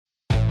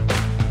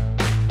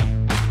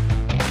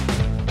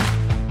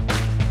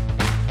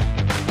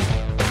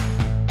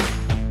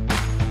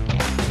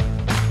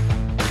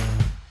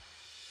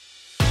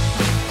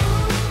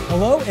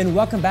and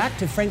welcome back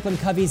to Franklin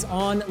Covey's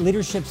On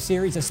Leadership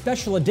series, a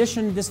special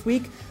edition this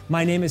week.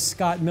 My name is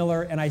Scott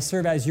Miller, and I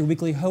serve as your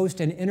weekly host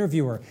and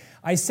interviewer.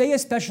 I say a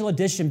special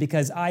edition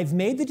because I've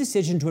made the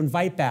decision to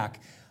invite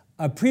back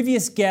a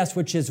previous guest,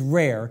 which is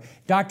rare,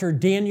 Dr.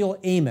 Daniel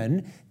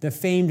Amen, the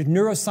famed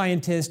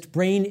neuroscientist,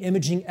 brain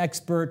imaging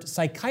expert,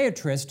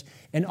 psychiatrist,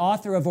 and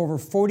author of over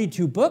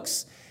 42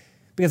 books,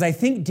 because I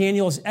think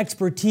Daniel's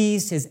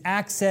expertise, his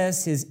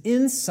access, his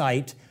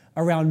insight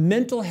around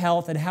mental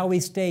health and how we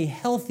stay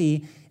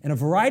healthy in a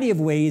variety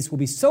of ways will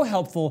be so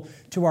helpful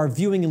to our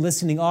viewing and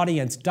listening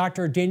audience.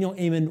 Dr. Daniel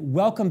Amen,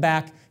 welcome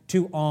back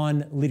to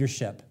On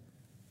Leadership.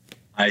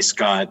 Hi,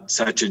 Scott.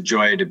 Such a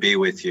joy to be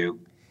with you.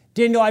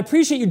 Daniel, I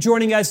appreciate you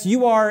joining us.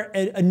 You are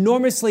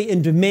enormously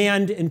in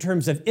demand in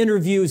terms of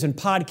interviews and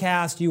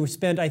podcasts. You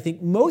spent, I think,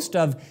 most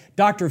of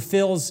Dr.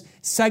 Phil's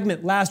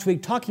segment last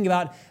week talking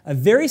about a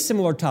very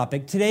similar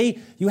topic. Today,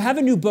 you have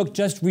a new book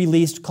just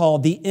released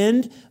called The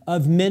End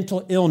of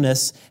Mental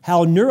Illness: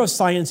 How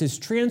Neuroscience is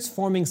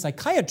Transforming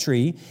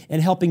Psychiatry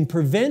and Helping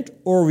Prevent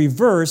or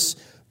Reverse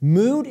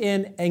Mood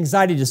and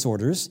Anxiety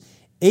Disorders,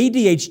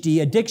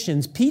 ADHD,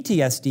 addictions,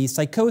 PTSD,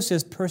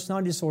 psychosis,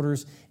 personality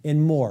disorders,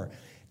 and more.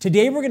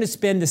 Today, we're going to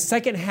spend the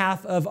second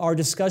half of our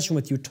discussion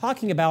with you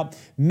talking about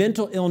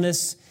mental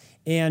illness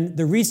and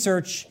the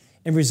research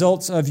and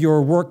results of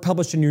your work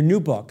published in your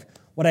new book.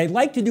 What I'd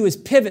like to do is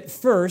pivot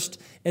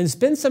first and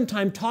spend some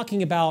time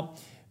talking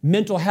about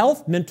mental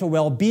health, mental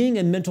well-being,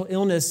 and mental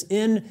illness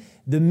in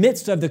the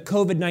midst of the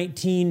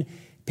COVID-19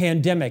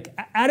 pandemic.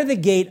 Out of the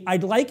gate,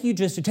 I'd like you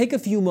just to take a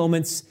few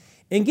moments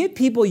and give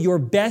people your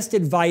best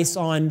advice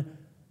on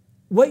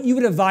what you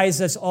would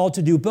advise us all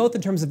to do, both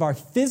in terms of our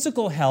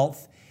physical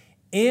health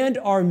and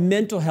our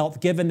mental health,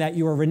 given that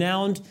you're a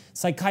renowned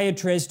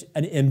psychiatrist,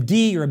 an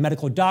MD, you're a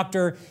medical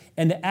doctor,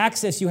 and the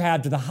access you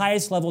have to the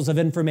highest levels of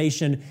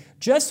information.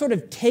 Just sort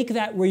of take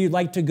that where you'd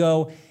like to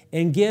go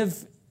and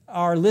give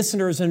our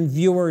listeners and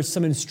viewers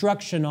some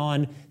instruction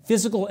on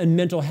physical and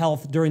mental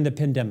health during the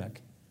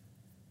pandemic.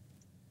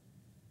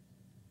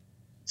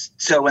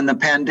 So when the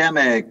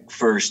pandemic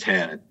first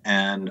hit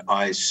and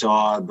I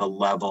saw the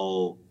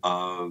level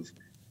of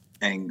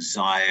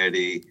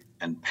anxiety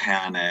and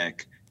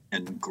panic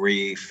and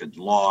grief and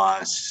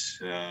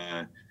loss,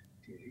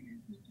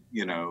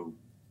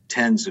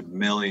 tens of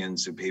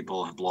millions of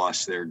people have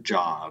lost their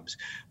jobs,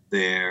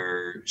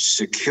 their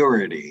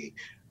security.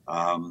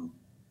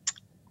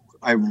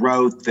 I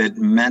wrote that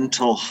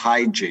mental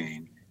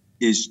hygiene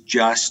is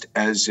just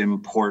as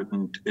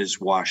important as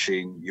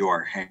washing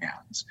your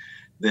hands,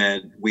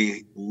 that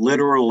we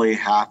literally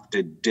have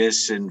to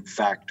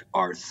disinfect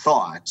our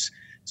thoughts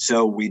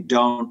so we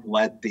don't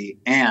let the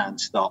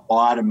ants, the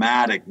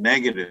automatic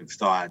negative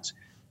thoughts,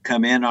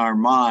 come in our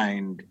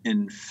mind,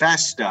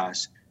 infest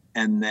us,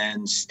 and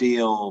then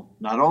steal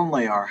not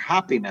only our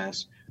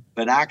happiness,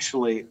 but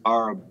actually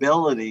our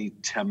ability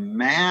to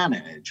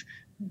manage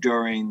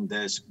during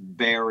this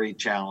very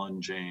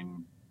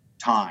challenging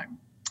time.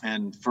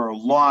 And for a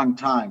long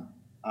time,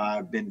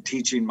 I've been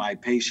teaching my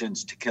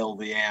patients to kill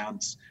the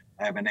ants.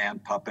 I have an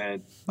ant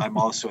puppet. I'm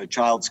also a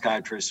child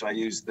psychiatrist, so I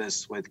use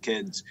this with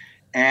kids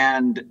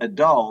and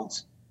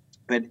adults.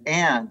 But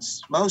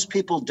ants, most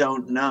people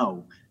don't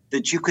know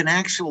that you can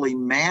actually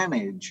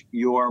manage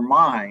your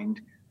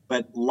mind,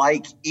 but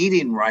like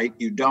eating right,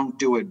 you don't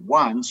do it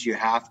once, you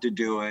have to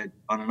do it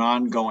on an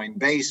ongoing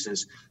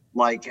basis.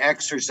 Like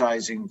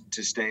exercising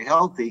to stay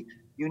healthy,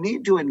 you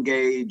need to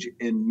engage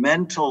in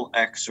mental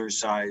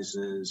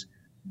exercises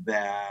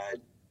that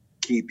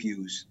keep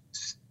you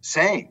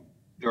sane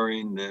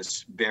during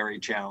this very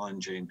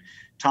challenging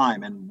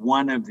time. And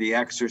one of the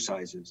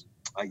exercises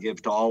I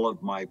give to all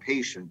of my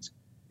patients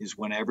is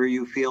whenever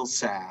you feel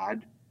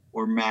sad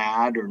or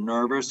mad or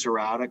nervous or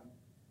out of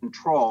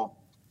control,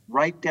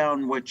 write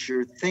down what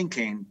you're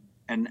thinking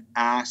and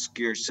ask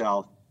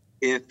yourself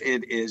if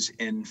it is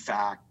in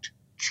fact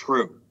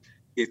true.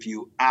 If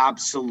you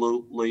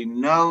absolutely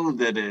know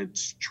that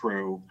it's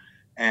true,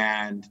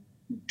 and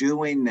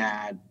doing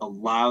that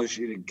allows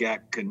you to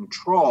get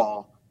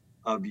control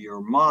of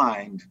your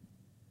mind,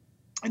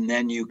 and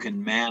then you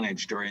can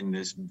manage during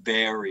this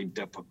very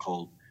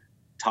difficult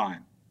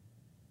time.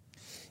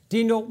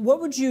 Daniel,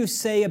 what would you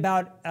say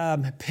about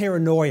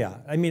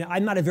paranoia? I mean,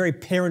 I'm not a very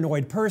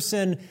paranoid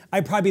person.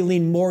 I probably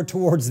lean more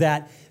towards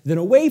that than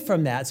away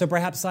from that, so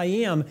perhaps I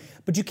am.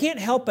 But you can't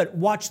help but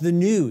watch the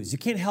news. You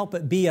can't help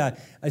but be a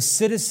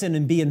citizen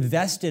and be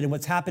invested in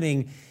what's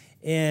happening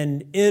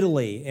in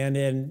Italy and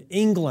in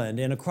England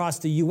and across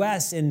the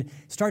U.S. and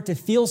start to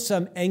feel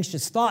some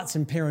anxious thoughts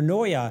and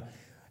paranoia.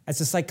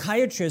 As a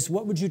psychiatrist,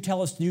 what would you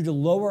tell us to do to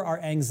lower our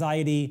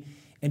anxiety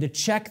and to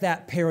check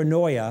that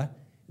paranoia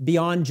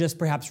beyond just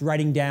perhaps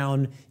writing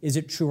down, is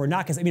it true or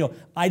not? Because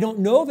I don't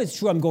know if it's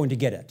true I'm going to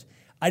get it.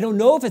 I don't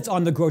know if it's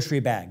on the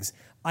grocery bags.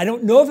 I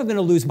don't know if I'm going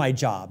to lose my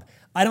job.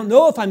 I don't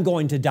know if I'm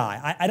going to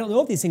die. I don't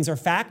know if these things are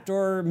fact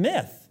or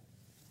myth.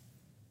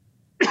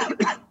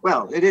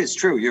 Well, it is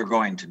true you're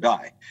going to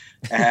die.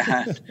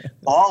 And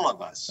all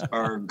of us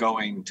are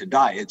going to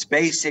die. It's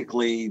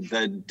basically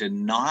the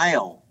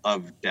denial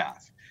of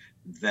death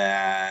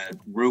that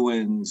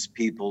ruins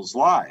people's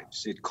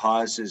lives. It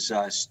causes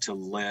us to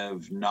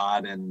live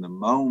not in the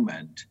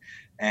moment.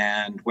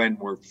 And when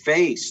we're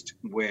faced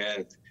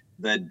with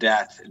the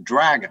death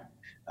dragon,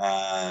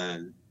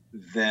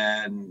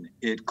 then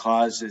it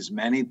causes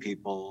many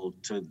people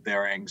to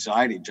their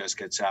anxiety just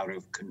gets out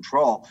of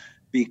control,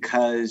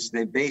 because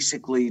they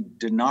basically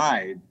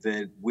denied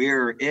that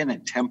we're in a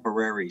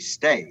temporary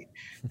state.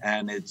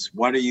 And it's,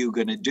 what are you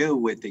going to do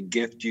with the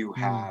gift you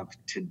have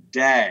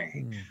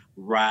today,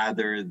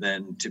 rather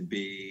than to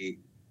be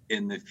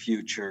in the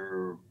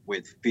future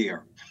with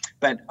fear.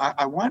 But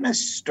I want to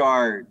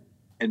start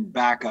and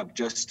back up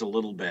just a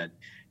little bit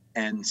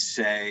and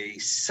say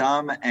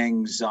some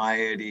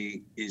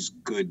anxiety is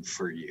good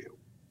for you.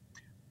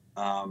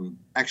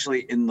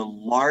 Actually, in the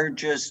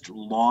largest,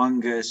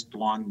 longest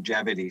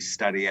longevity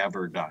study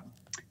ever done,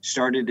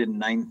 started in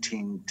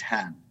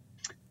 1910,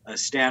 a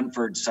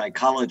Stanford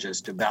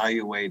psychologist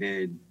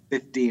evaluated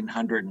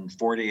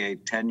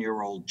 1,548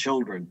 10-year-old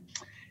children.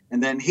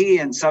 And then he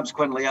and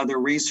subsequently other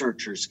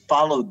researchers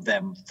followed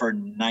them for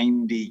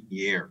 90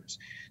 years.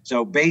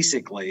 So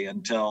basically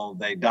until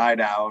they died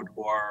out,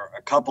 or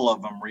a couple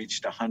of them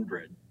reached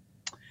 100.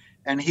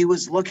 And he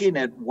was looking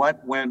at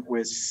what went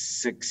with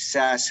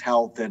success,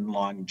 health, and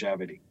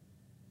longevity.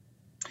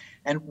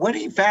 And what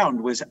he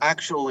found was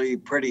actually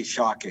pretty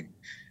shocking,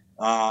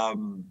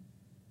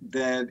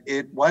 that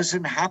it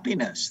wasn't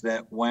happiness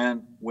that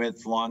went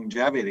with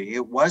longevity.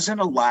 It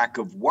wasn't a lack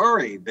of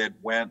worry that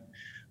went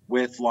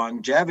with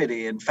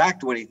longevity. In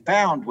fact, what he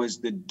found was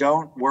the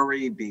don't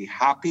worry, be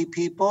happy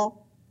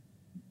people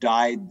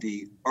died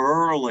the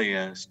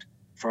earliest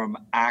from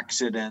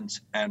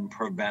accidents and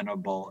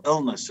preventable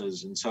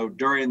illnesses. And so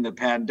during the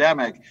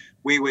pandemic,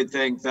 we would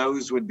think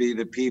those would be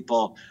the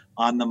people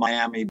on the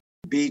Miami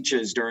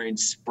beaches during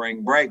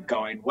spring break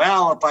going,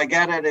 well, if I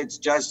get it, it's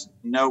just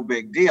no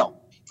big deal.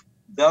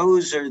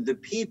 Those are the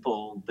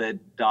people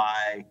that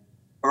die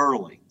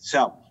early.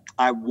 So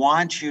I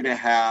want you to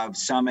have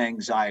some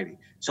anxiety.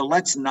 So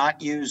let's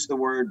not use the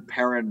word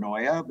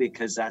paranoia,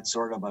 because that's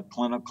sort of a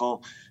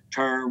clinical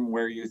term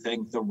where you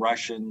think the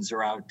Russians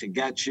are out to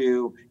get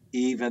you,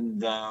 even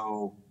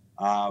though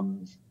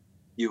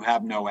you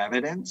have no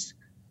evidence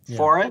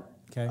for it.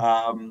 Okay.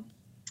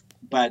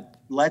 But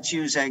let's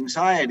use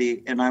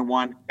anxiety, and I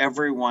want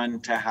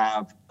everyone to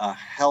have a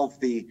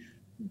healthy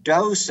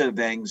dose of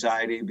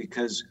anxiety,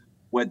 because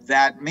what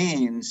that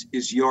means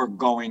is you're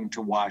going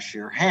to wash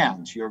your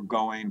hands, you're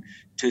going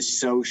to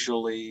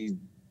socially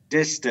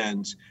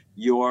distance,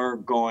 you're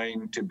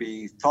going to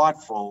be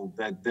thoughtful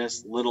that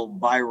this little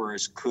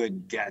virus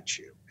could get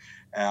you.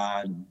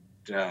 And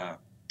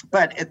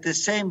but at the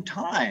same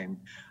time,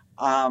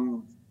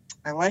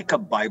 I like a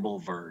Bible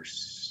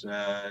verse.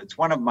 It's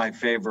one of my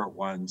favorite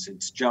ones.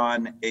 It's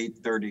John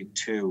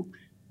 8:32.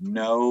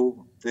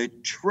 Know the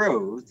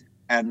truth,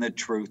 and the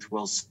truth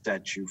will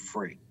set you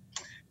free.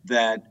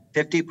 That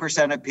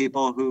 50% of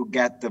people who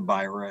get the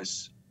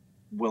virus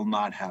will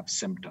not have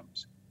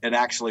symptoms. It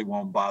actually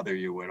won't bother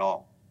you at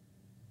all.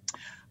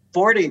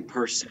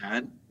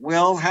 40%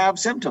 will have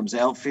symptoms.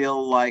 They'll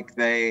feel like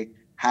they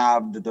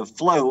have the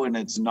flu, and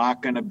it's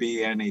not going to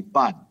be any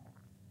fun.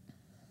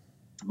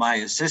 My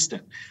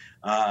assistant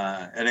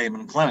at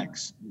Amen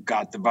Clinics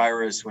got the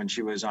virus when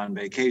she was on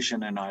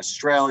vacation in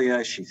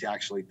Australia. She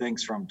actually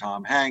thinks from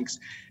Tom Hanks,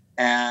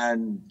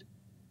 and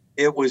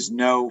it was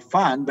no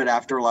fun, but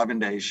after 11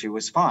 days, she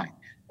was fine.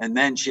 And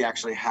then she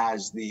actually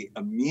has the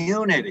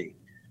immunity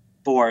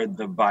for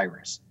the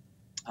virus.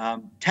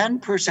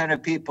 10%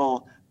 of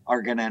people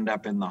are going to end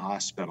up in the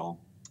hospital,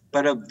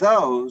 but of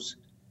those,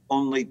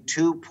 only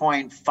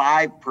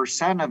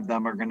 2.5% of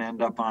them are going to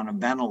end up on a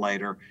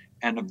ventilator,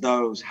 and of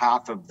those,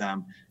 half of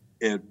them,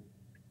 it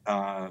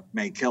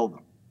may kill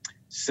them.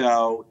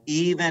 So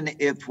even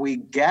if we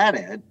get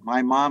it,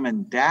 my mom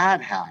and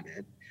dad had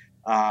it,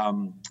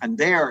 and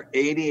they're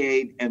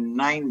 88 and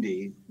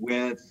 90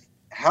 with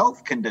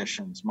health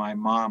conditions. My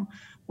mom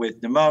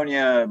with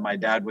pneumonia, my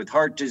dad with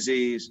heart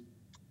disease,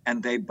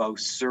 and they both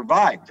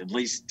survived, at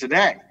least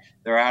today.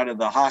 They're out of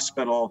the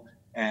hospital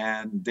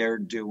and they're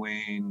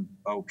doing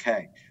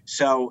okay.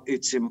 So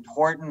it's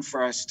important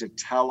for us to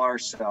tell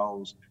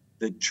ourselves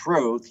the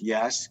truth.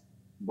 Yes,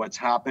 what's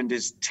happened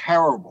is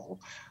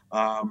terrible,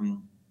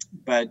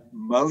 but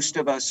most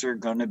of us are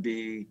going to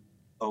be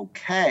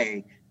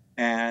okay,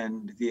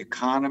 and the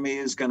economy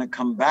is going to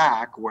come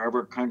back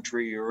wherever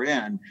country you're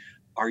in.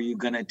 Are you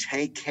going to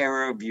take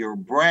care of your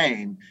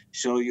brain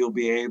so you'll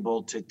be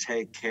able to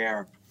take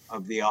care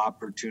of the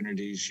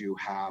opportunities you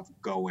have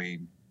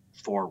going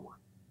forward?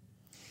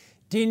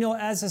 Daniel,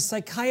 as a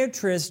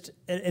psychiatrist,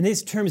 and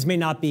these terms may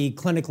not be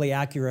clinically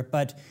accurate,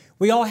 but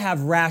we all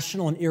have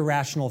rational and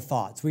irrational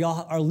thoughts. We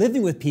all are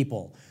living with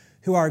people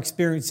who are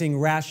experiencing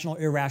rational,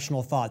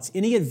 irrational thoughts.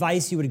 Any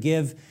advice you would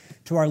give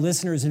to our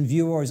listeners and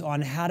viewers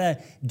on how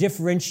to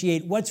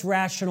differentiate what's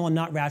rational and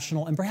not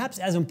rational? And perhaps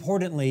as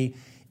importantly,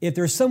 if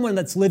there's someone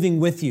that's living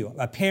with you,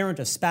 a parent,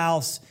 a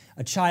spouse,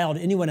 a child,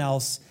 anyone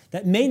else,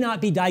 that may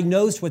not be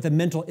diagnosed with a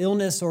mental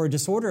illness or a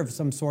disorder of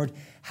some sort,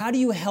 how do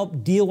you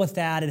help deal with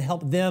that and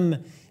help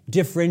them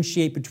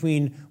differentiate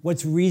between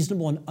what's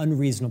reasonable and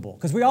unreasonable?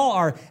 Because we all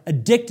are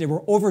addicted,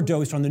 we're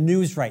overdosed on the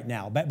news right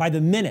now, by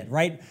the minute,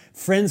 right?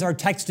 Friends are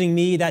texting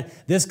me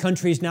that this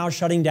country is now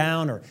shutting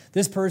down, or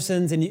this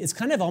person's, and it's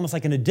kind of almost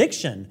like an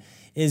addiction,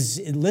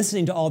 is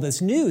listening to all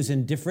this news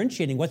and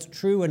differentiating what's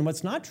true and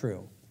what's not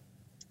true.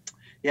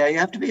 Yeah, you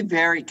have to be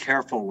very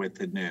careful with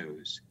the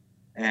news.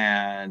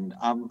 And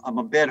I'm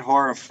a bit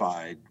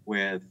horrified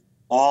with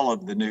all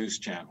of the news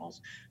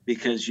channels,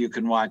 because you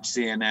can watch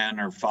CNN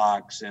or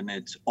Fox and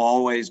it's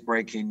always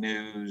breaking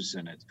news,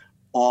 and it's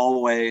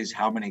always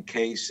how many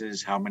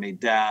cases, how many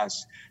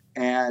deaths.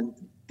 And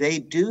they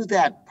do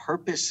that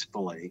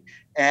purposefully.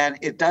 And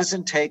it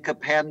doesn't take a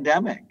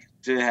pandemic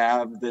to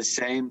have the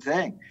same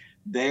thing.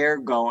 They're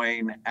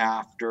going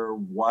after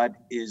what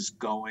is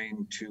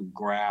going to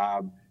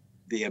grab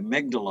the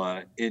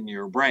amygdala in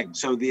your brain.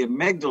 So the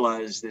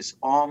amygdala is this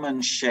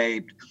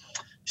almond-shaped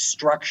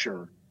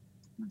structure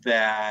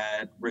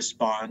that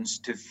responds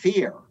to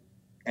fear.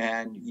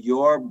 And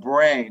your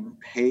brain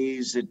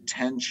pays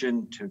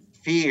attention to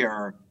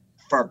fear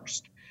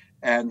first.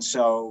 And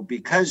so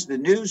because the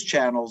news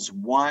channels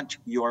want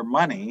your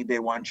money, they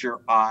want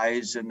your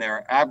eyes and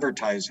their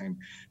advertising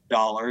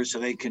dollars, so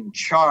they can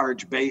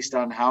charge based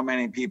on how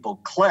many people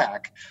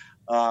click.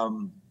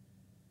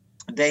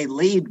 They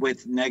lead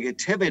with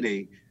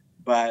negativity,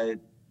 but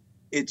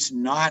it's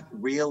not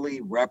really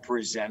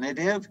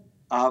representative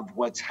of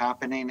what's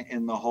happening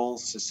in the whole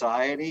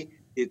society.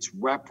 It's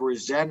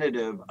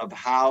representative of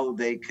how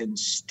they can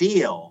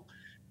steal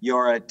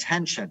your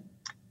attention.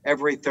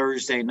 Every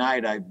Thursday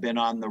night, I've been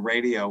on the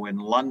radio in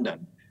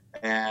London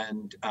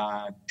and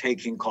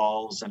taking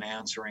calls and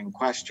answering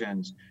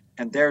questions.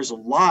 And there's a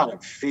lot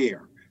of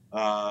fear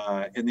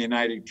in the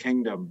United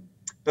Kingdom.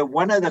 But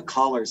one of the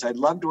callers, I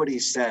loved what he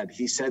said.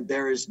 He said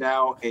there is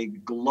now a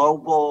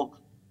global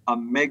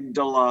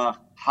amygdala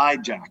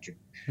hijacking,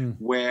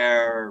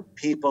 where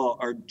people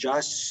are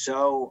just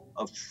so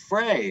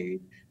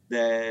afraid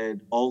that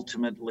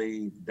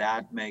ultimately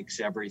that makes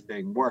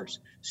everything worse.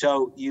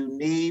 So you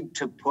need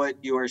to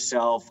put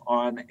yourself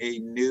on a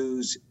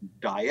news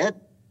diet.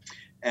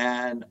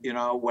 And, you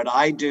know, what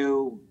I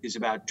do is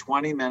about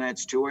 20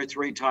 minutes, 2 or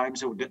 3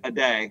 times a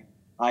day,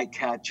 I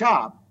catch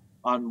up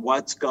on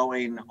what's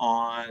going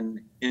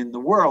on in the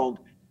world,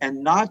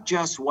 and not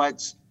just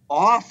what's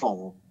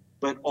awful,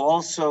 but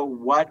also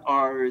what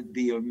are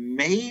the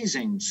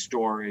amazing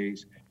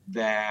stories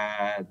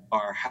that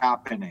are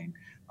happening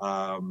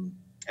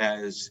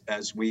as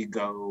we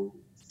go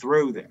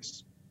through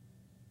this.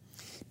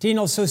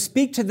 Daniel, so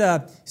speak to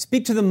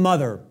the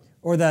mother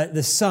or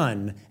the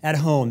son at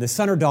home, the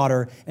son or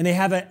daughter, and they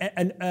have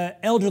an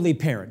elderly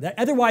parent that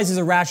otherwise is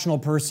a rational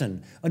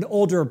person, an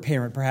older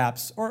parent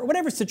perhaps, or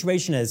whatever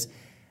situation is.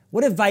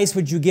 What advice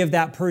would you give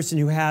that person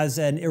who has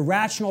an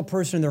irrational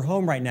person in their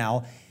home right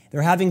now?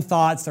 They're having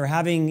thoughts, they're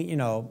having,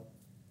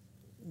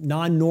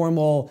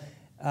 non-normal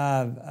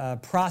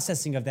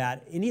processing of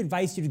that. Any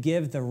advice you'd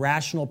give the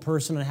rational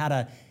person on how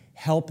to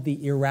help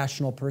the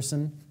irrational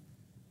person?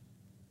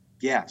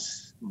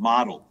 Yes,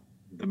 model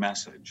the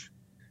message.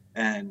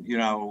 And, you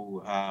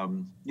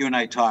and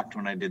I talked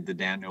when I did the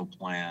Daniel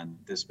Plan,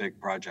 this big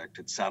project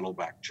at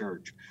Saddleback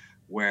Church,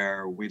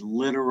 where we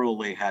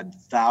literally had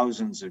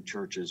thousands of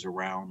churches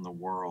around the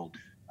world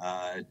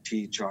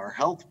teach our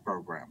health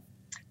program.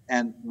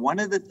 And one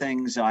of the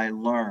things I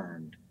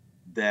learned,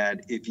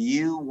 that if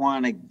you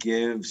want to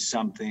give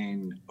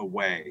something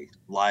away,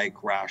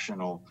 like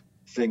rational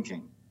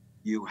thinking,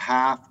 you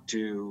have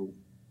to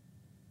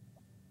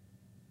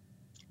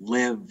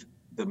live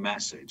the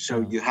message.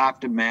 So you have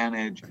to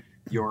manage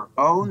your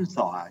own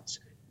thoughts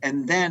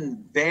and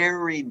then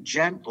very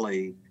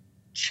gently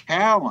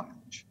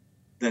challenge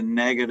the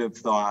negative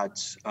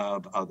thoughts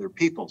of other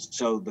people.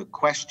 So the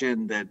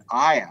question that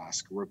I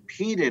ask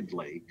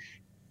repeatedly,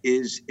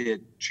 is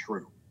it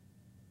true?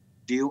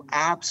 Do you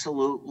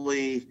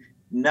absolutely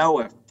know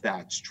if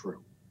that's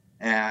true?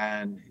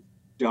 And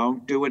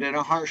don't do it in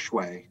a harsh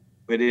way,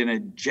 but in a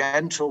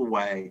gentle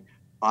way.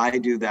 I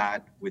do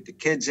that with the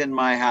kids in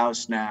my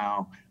house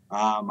now.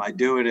 I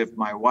do it if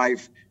my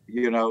wife,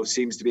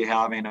 seems to be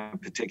having a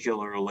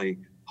particularly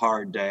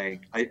hard day.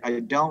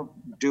 I don't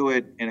do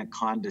it in a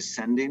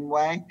condescending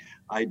way.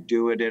 I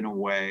do it in a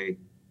way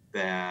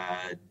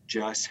that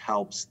just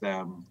helps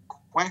them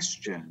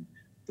question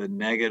the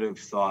negative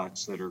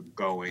thoughts that are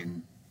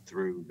going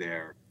through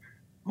their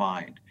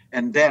mind.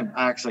 And then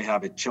I actually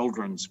have a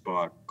children's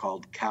book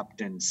called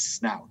Captain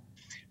Snout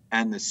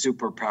and the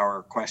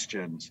Superpower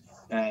Questions.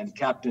 And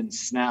Captain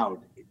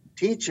Snout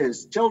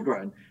teaches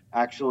children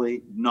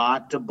actually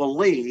not to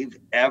believe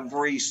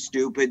every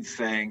stupid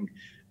thing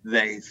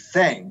they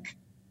think.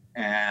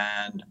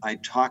 And I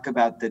talk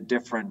about the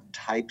different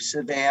types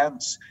of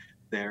ants.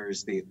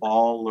 There's the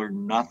all or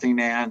nothing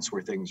ants,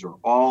 where things are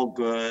all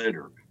good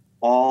or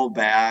all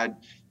bad.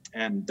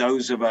 And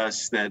those of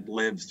us that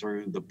lived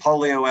through the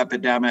polio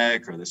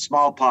epidemic or the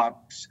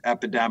smallpox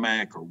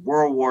epidemic or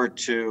World War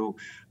II,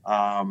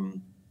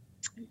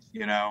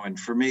 and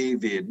for me,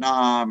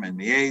 Vietnam and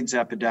the AIDS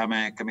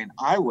epidemic,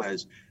 I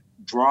was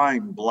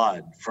drawing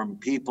blood from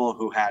people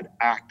who had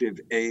active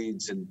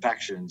AIDS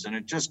infections, and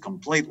it just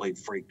completely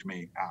freaked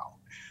me out.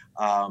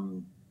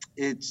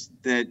 It's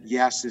that,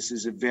 yes, this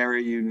is a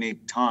very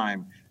unique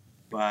time,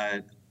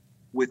 but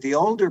with the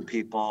older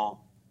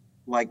people,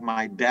 like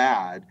my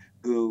dad,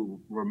 who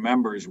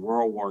remembers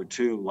World War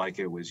II like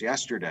it was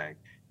yesterday,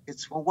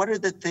 it's, well, what are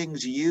the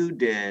things you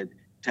did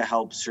to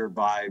help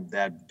survive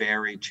that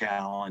very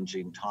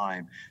challenging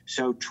time?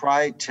 So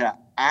try to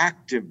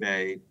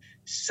activate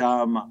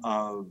some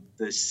of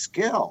the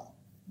skill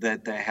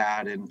that they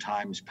had in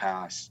times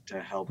past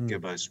to help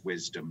give us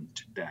wisdom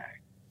today.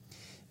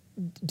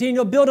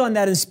 Daniel, build on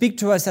that and speak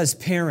to us as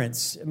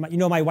parents. You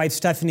know, my wife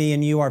Stephanie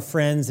and you are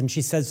friends, and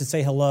she says to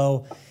say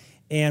hello.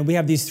 And we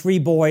have these 3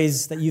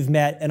 boys that you've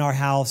met in our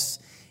house,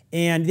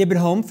 and they've been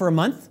home for a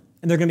month,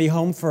 and they're going to be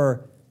home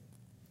for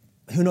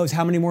who knows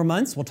how many more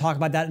months. We'll talk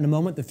about that in a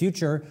moment, the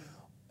future.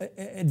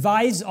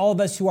 Advise all of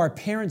us who are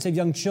parents of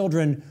young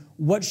children,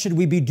 what should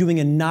we be doing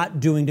and not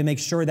doing to make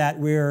sure that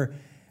we're,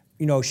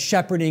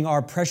 shepherding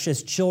our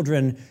precious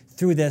children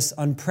through this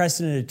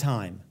unprecedented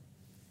time?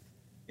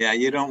 Yeah,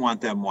 you don't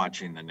want them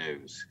watching the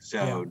news.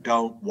 So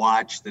don't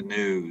watch the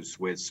news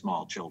with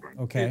small children.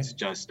 Okay. It's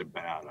just a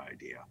bad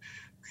idea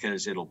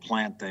because it'll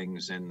plant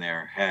things in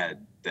their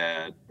head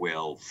that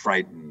will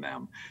frighten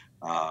them.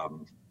 I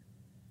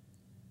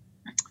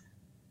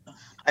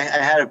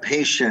had a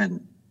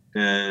patient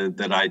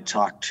that I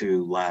talked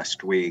to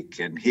last week,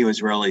 and he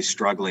was really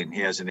struggling.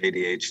 He has an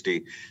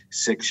ADHD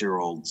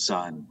 6-year-old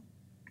son.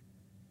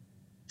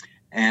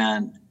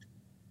 And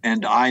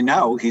I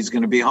know he's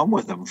going to be home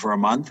with him for a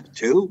month,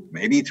 2,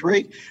 maybe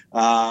 3.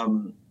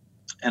 And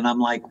I'm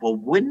like, well,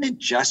 wouldn't it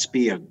just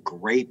be a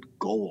great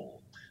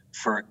goal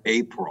for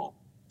April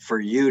for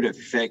you to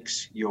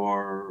fix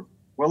your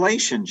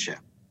relationship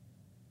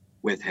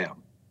with him?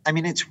 I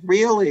mean, it's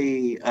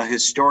really a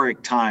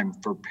historic time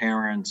for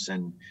parents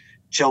and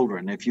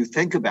children. If you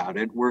think about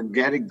it, we're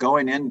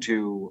going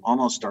into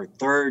almost our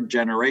 3rd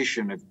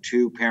generation of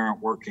 2-parent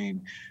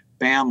working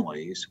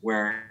families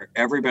where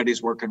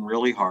everybody's working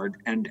really hard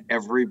and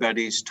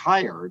everybody's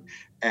tired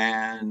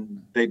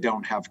and they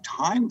don't have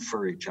time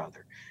for each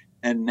other.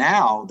 And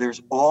now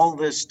there's all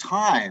this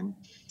time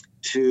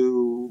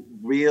to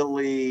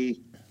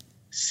really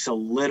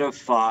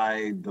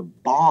solidify the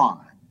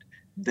bond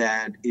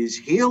that is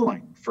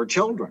healing for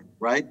children,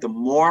 right? The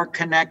more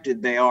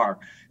connected they are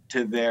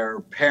to their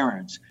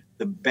parents,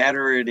 the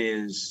better it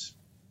is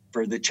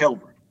for the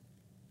children.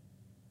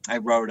 I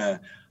wrote an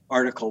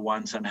article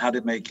once on how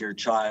to make your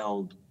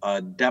child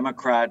a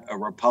Democrat, a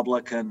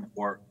Republican,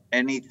 or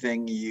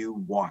anything you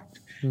want.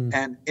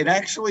 And it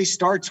actually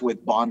starts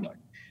with bonding.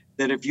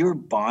 That if you're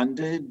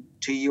bonded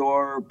to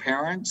your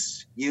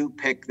parents, you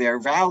pick their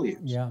values.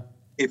 Yeah.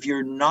 If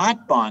you're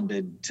not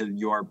bonded to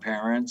your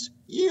parents,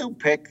 you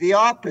pick the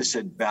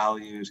opposite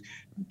values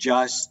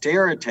just to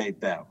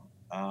irritate them.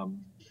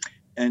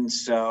 And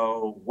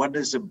so what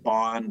does a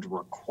bond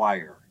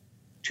require?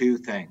 2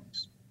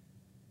 things.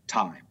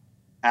 Time,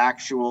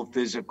 actual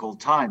physical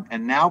time.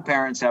 And now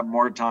parents have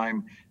more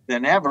time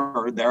than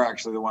ever. They're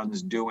actually the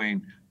ones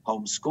doing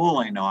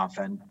homeschooling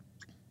often.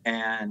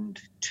 And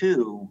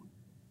 2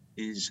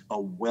 is a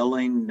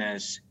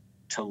willingness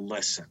to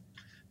listen.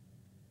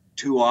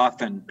 Too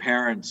often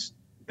parents,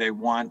 they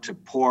want to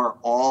pour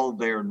all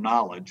their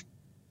knowledge,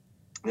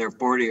 their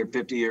 40 or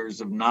 50 years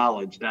of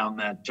knowledge down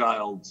that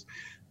child's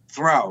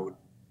throat.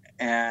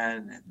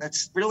 And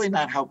that's really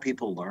not how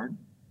people learn.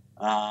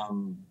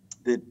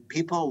 That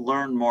people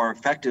learn more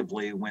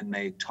effectively when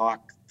they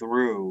talk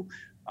through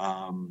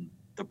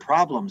the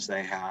problems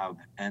they have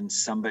and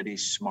somebody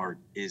smart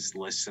is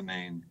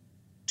listening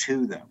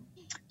to them.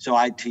 So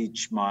I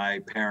teach my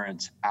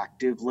parents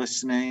active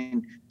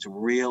listening. It's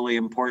really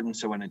important.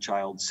 So when a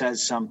child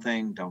says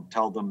something, don't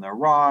tell them they're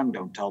wrong.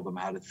 Don't tell them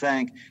how to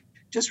think.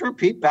 Just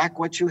repeat back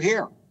what you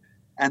hear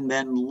and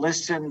then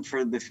listen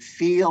for the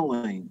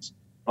feelings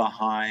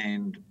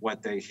behind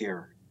what they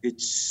hear.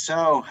 It's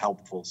so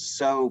helpful,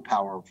 so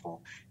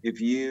powerful. If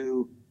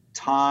you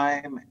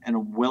time and a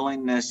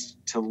willingness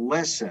to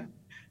listen,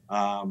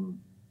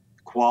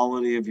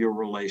 quality of your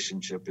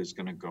relationship is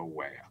going to go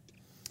way up.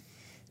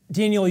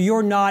 Daniel,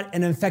 you're not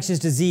an infectious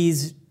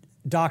disease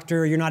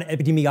doctor, you're not an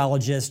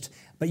epidemiologist,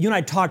 but you and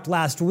I talked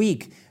last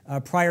week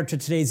prior to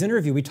today's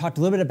interview. We talked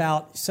a little bit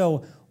about,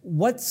 so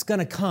what's going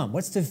to come?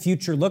 What's the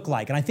future look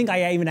like? And I think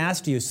I even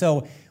asked you,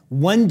 so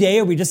one day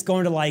are we just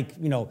going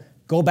to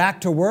go back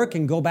to work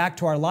and go back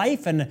to our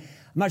life? And I'm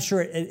not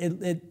sure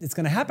it's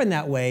going to happen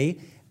that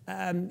way.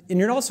 And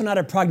you're also not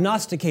a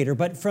prognosticator,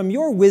 but from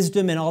your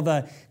wisdom and all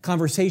the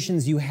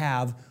conversations you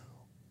have,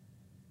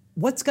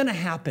 what's going to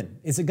happen?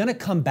 Is it going to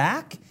come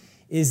back?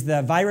 Is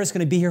the virus going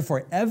to be here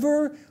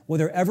forever? Will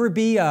there ever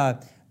be a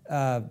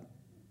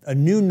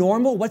new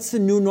normal? What's the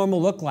new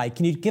normal look like?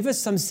 Can you give us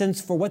some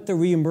sense for what the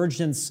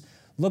reemergence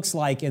looks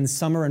like in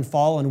summer and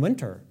fall and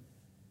winter?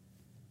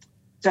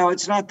 So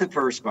it's not the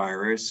first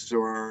virus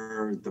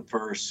or the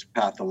first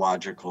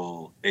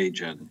pathological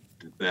agent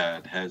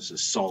that has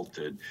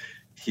assaulted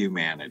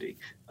humanity.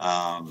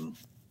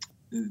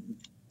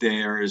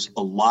 there's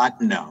a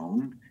lot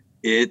known.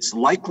 It's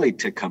likely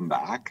to come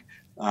back.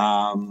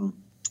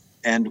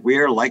 And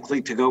we're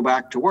likely to go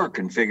back to work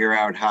and figure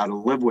out how to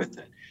live with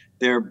it.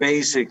 There are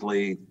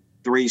basically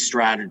 3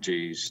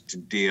 strategies to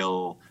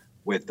deal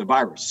with the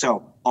virus.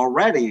 So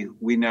already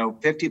we know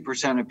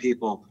 50% of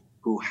people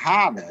who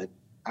have it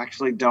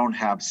actually don't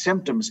have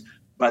symptoms,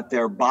 but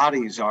their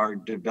bodies are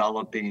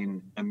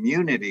developing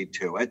immunity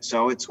to it.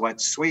 So it's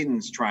what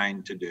Sweden's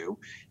trying to do,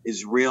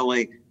 is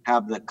really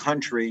have the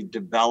country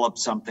develop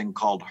something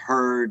called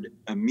herd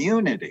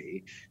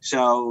immunity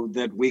so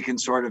that we can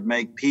sort of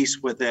make peace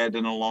with it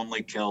and it'll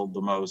only kill the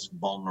most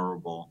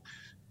vulnerable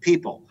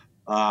people.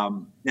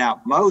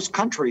 Now, most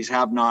countries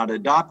have not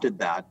adopted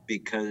that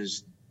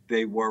because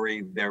they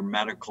worry their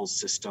medical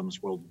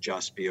systems will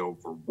just be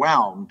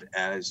overwhelmed,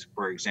 as,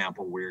 for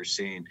example, we're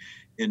seeing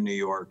in New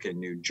York and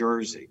New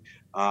Jersey.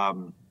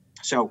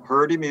 So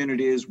herd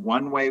immunity is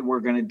one way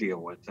we're going to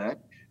deal with it.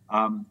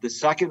 The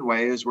second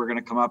way is we're going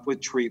to come up with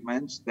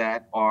treatments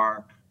that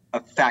are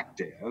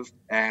effective,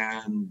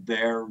 and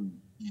they're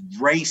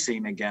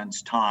racing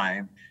against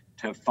time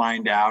to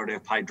find out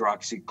if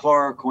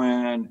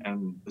hydroxychloroquine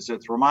and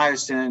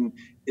azithromycin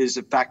is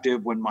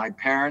effective. When my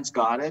parents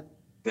got it,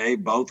 they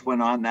both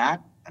went on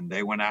that and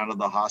they went out of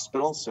the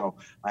hospital. So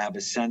I have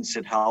a sense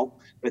it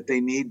helped, but they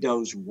need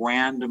those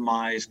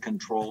randomized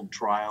controlled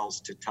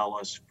trials to tell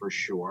us for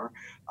sure.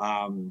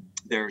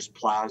 There's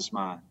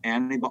plasma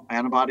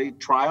antibody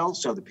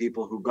trials. So the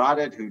people who got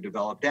it, who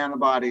developed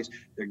antibodies,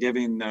 they're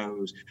giving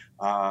those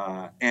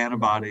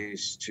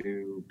antibodies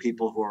to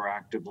people who are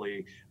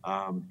actively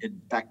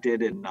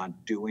infected and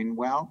not doing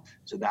well.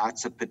 So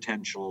that's a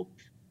potential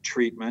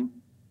treatment.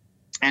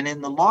 And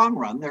in the long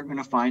run, they're going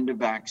to find a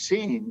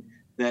vaccine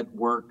that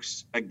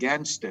works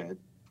against it.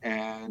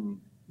 And,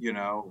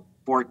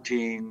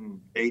 14,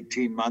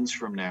 18 months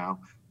from now,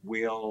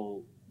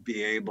 we'll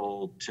be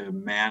able to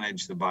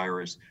manage the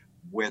virus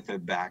with a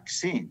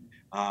vaccine.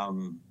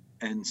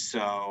 And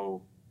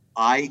so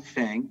I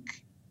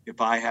think,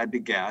 if I had to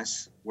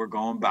guess, we're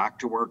going back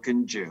to work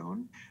in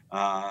June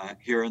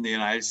here in the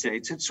United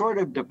States. It sort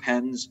of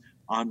depends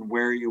on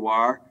where you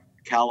are.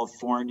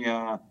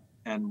 California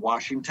and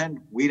Washington,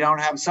 we don't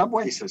have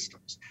subway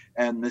systems.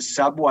 And the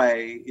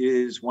subway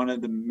is one of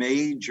the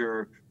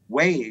major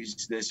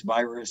ways this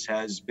virus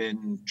has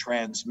been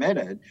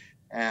transmitted.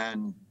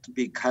 And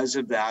because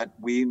of that,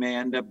 we may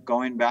end up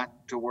going back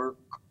to work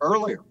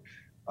earlier.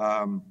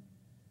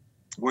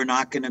 We're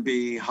not going to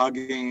be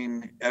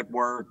hugging at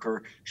work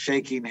or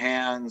shaking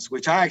hands,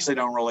 which I actually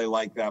don't really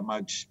like that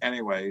much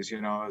anyways.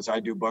 As I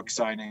do book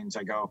signings,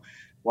 I go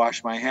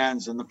wash my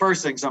hands, and the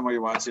first thing somebody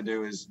wants to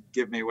do is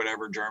give me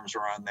whatever germs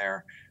are on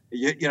there.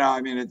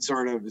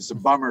 It's a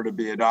bummer to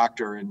be a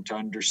doctor and to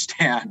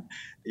understand,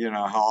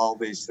 how all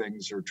these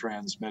things are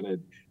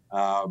transmitted.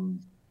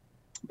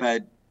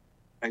 But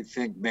I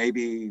think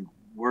maybe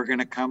we're going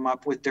to come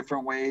up with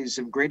different ways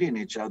of greeting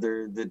each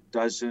other that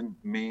doesn't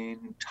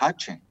mean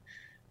touching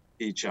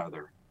each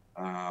other.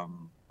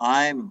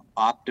 I'm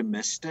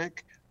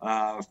optimistic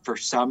for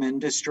some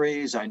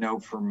industries. I know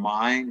for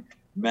mine,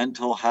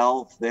 mental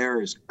health,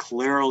 there is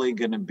clearly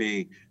going to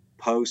be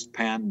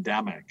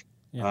post-pandemic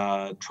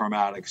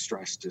traumatic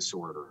stress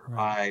disorder.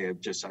 Right.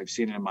 I've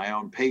seen it in my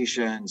own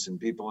patients and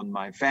people in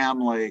my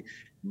family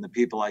and the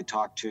people I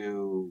talk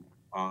to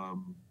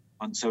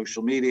on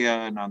social media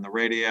and on the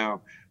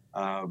radio.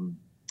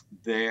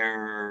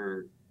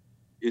 There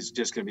is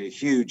just going to be a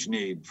huge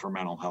need for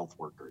mental health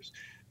workers.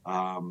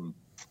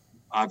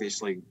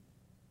 Obviously,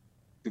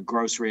 the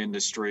grocery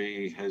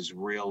industry has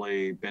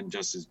really been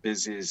just as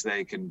busy as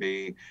they can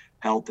be.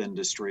 Health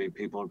industry,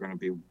 people are going to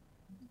be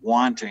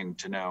wanting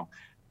to know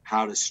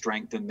how to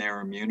strengthen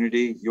their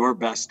immunity. Your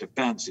best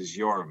defense is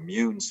your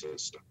immune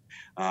system.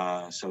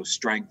 So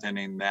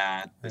strengthening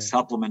that. Right. The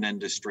supplement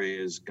industry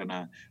is going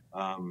to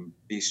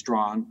be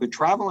strong, but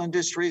travel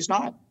industry is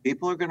not.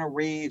 People are going to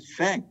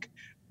rethink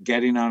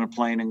getting on a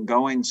plane and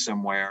going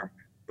somewhere,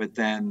 but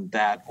then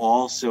that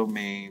also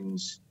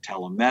means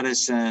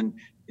telemedicine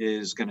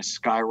is going to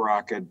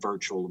skyrocket,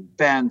 virtual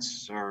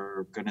events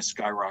are going to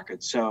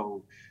skyrocket.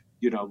 So,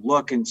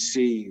 look and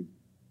see,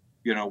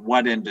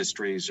 what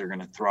industries are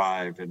going to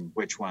thrive and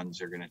which ones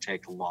are going to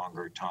take a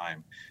longer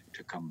time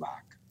to come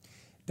back.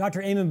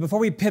 Dr. Amen, before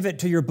we pivot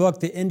to your book,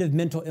 The End of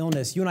Mental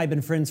Illness, you and I have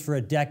been friends for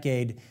a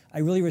decade. I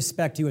really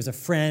respect you as a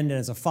friend and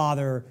as a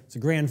father, as a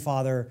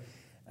grandfather,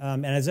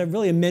 and as a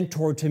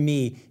mentor to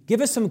me.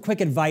 Give us some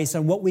quick advice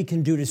on what we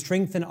can do to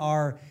strengthen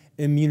our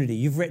immunity.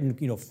 You've written,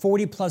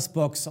 40 plus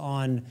books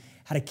on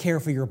how to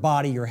care for your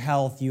body, your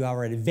health. You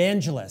are an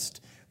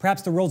evangelist,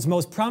 perhaps the world's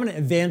most prominent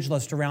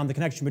evangelist around the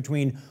connection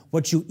between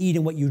what you eat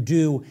and what you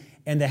do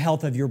and the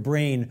health of your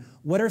brain.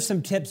 What are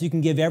some tips you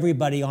can give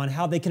everybody on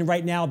how they can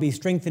right now be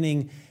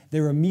strengthening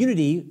their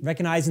immunity,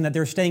 recognizing that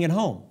they're staying at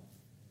home?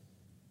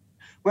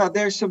 Well,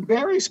 there's some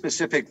very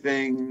specific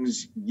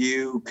things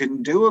you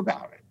can do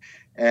about it.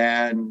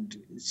 And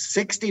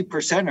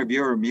 60% of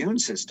your immune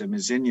system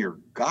is in your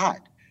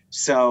gut.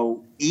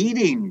 So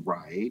eating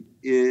right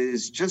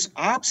is just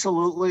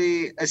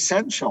absolutely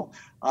essential.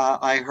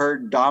 I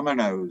heard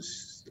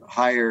Domino's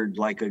hired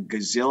like a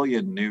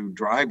gazillion new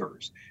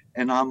drivers.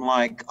 And I'm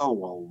like, oh,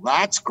 well,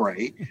 that's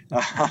great.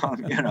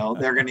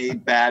 They're going to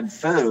eat bad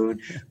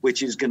food,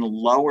 which is going to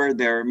lower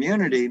their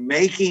immunity,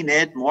 making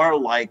it more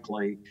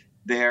likely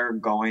they're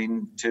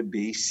going to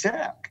be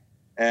sick.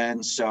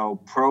 And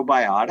so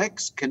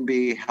probiotics can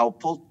be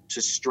helpful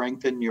to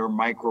strengthen your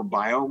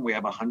microbiome. We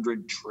have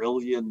 100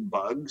 trillion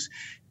bugs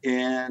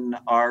in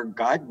our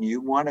gut, and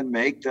you want to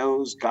make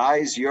those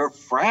guys your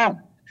friend.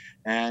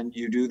 And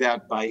you do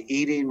that by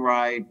eating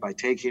right, by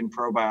taking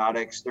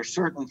probiotics. There's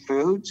certain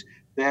foods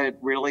that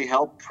really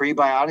help.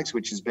 Prebiotics,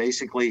 which is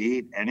basically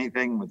eat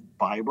anything with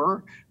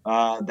fiber,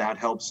 that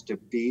helps to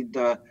feed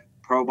the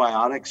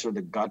probiotics or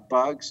the gut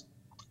bugs.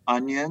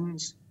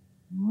 Onions,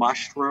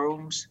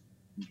 mushrooms,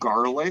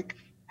 garlic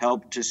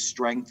help to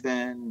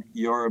strengthen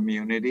your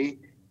immunity.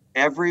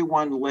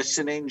 Everyone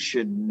listening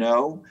should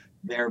know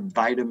their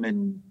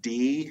vitamin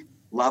D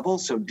level.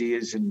 So D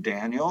is in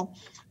Daniel.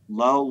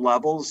 Low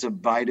levels of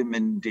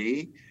vitamin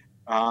D,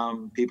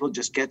 people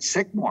just get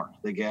sick more.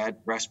 They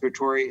get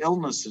respiratory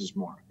illnesses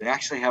more. They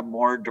actually have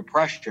more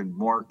depression,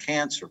 more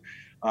cancer.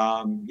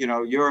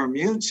 Your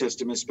immune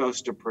system is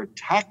supposed to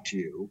protect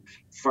you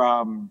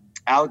from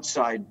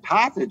outside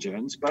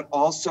pathogens, but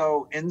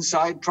also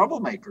inside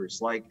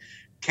troublemakers like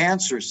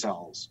cancer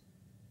cells.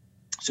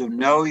 So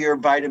know your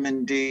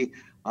vitamin D.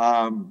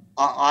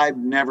 I've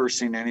never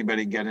seen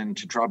anybody get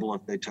into trouble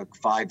if they took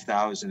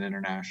 5,000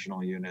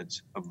 international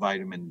units of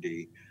vitamin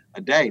D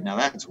a day. Now,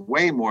 that's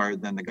way more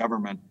than the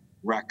government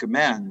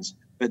recommends,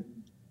 but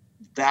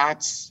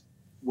that's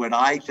what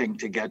I think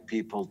to get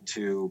people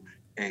to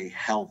a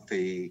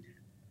healthy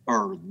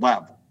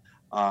level.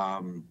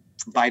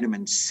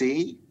 Vitamin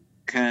C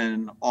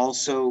can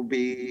also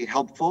be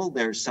helpful.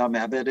 There's some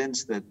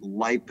evidence that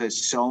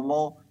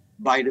liposomal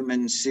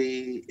vitamin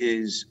C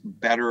is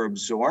better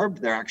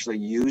absorbed. They're actually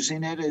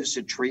using it as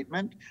a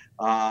treatment,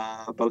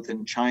 both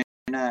in China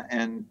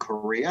and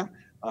Korea,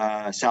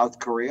 South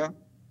Korea.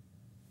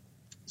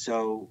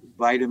 So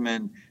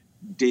vitamin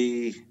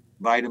D,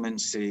 vitamin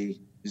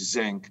C,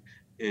 zinc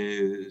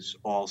is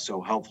also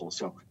helpful.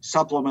 So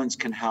supplements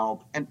can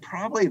help. And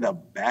probably the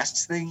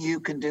best thing you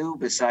can do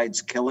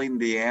besides killing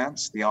the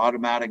ants, the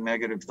automatic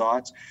negative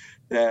thoughts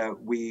that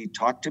we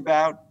talked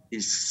about,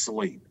 is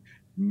sleep.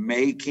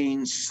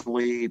 Making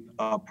sleep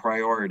a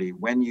priority.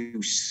 When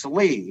you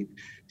sleep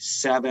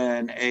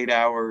 7-8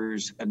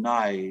 hours a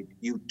night,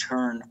 you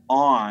turn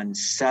on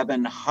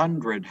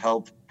 700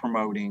 health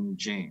promoting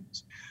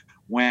genes.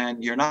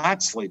 When you're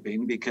not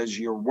sleeping because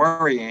you're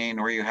worrying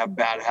or you have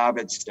bad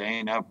habits,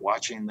 staying up,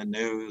 watching the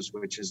news,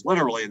 which is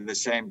literally the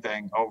same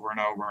thing over and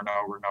over and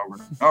over and over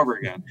and over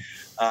again,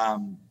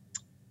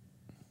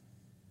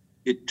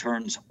 it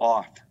turns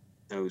off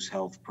those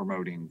health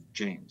promoting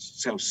genes.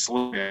 So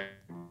sleep is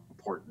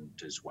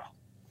important as well.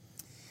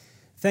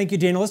 Thank you,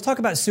 Daniel. Let's talk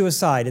about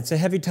suicide. It's a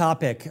heavy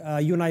topic.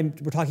 You and I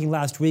were talking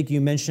last week.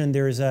 You mentioned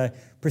there's a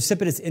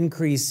precipitous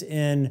increase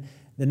in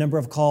the number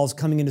of calls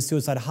coming into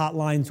suicide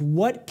hotlines.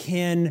 What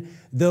can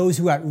those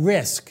who are at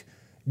risk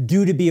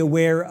do to be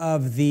aware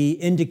of the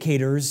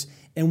indicators,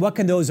 and what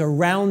can those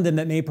around them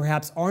that may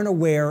perhaps aren't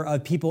aware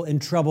of people in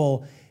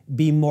trouble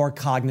be more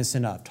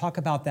cognizant of? Talk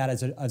about that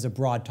as a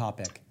broad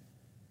topic.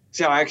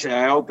 So actually,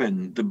 I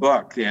opened the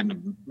book, The End of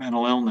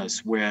Mental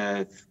Illness,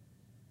 with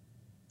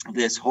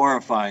this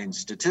horrifying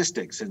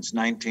statistic. Since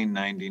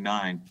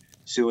 1999,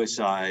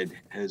 suicide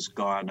has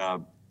gone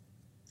up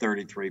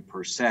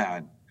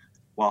 33%.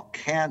 While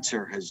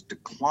cancer has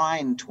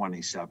declined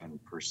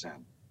 27%.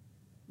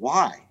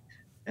 Why?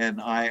 And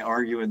I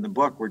argue in the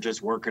book, we're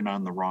just working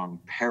on the wrong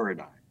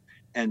paradigm.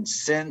 And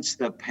since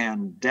the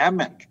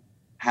pandemic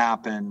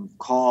happened,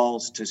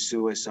 calls to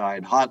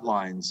suicide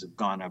hotlines have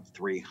gone up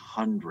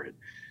 300%.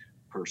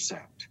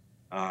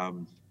 I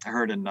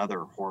heard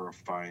another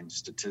horrifying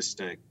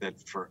statistic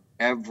that for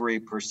every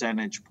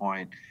percentage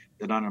point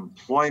that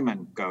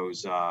unemployment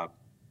goes up,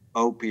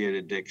 opiate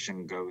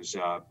addiction goes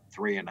up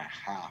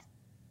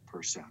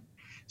 3.5%.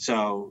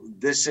 So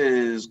this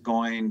is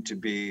going to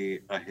be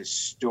a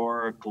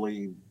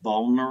historically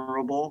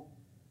vulnerable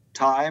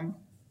time.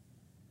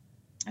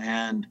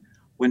 And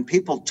when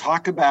people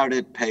talk about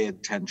it, pay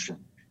attention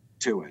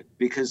to it,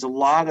 because a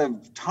lot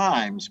of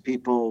times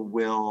people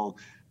will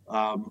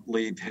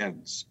leave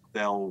hints.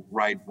 They'll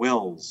write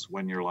wills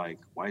when you're like,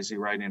 why is he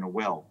writing a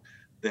will?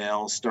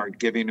 They'll start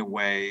giving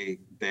away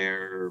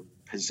their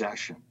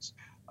possessions.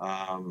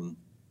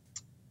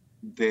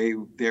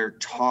 Their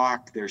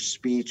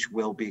speech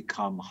will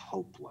become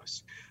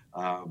hopeless.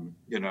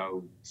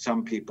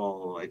 Some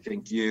people, I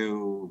think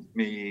you,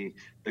 me,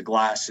 the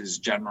glass is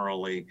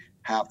generally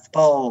half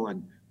full,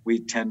 and we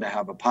tend to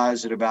have a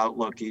positive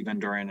outlook even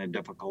during a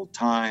difficult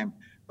time.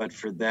 But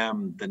for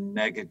them, the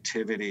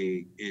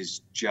negativity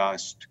is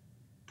just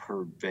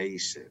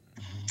pervasive.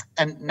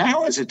 And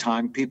now is a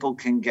time people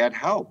can get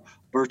help.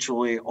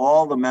 Virtually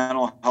all the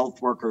mental health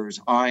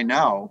workers I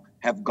know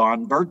have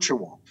gone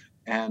virtual.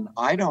 And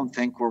I don't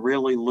think we're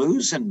really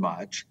losing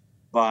much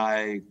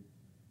by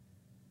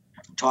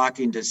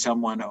talking to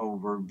someone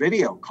over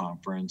video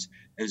conference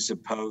as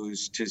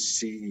opposed to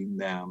seeing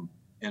them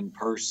in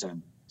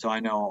person. So I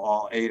know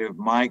all 8 of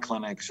my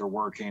clinics are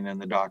working and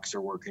the docs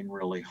are working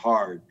really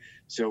hard.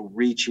 So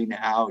reaching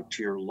out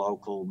to your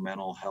local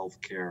mental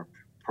health care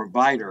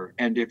provider.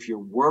 And if you're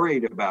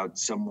worried about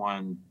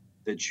someone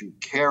that you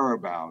care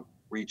about,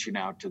 reaching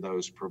out to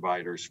those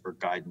providers for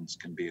guidance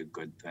can be a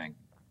good thing.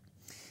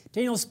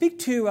 Daniel, speak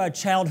to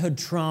childhood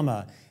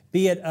trauma,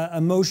 be it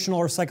emotional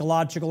or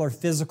psychological or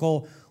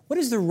physical. What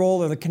is the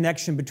role or the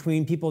connection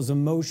between people's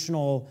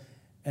emotional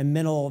and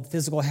mental,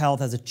 physical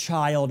health as a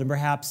child and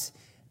perhaps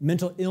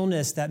mental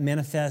illness that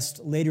manifests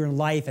later in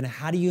life? And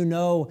how do you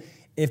know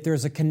if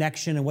there's a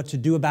connection and what to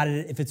do about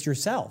it if it's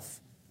yourself?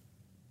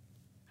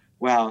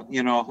 Well,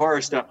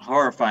 a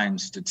horrifying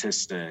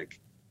statistic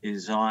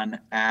is on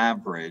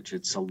average,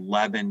 it's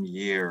 11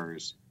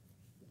 years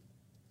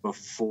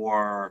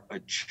before a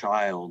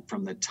child,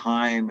 from the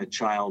time a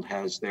child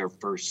has their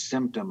first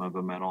symptom of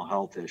a mental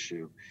health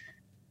issue,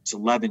 it's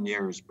 11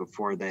 years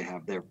before they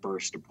have their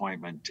first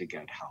appointment to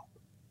get help.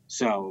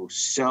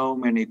 So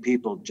many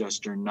people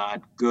just are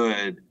not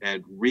good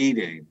at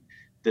reading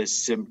the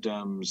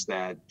symptoms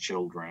that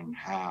children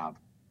have,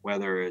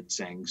 whether it's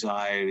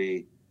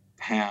anxiety,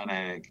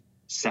 panic,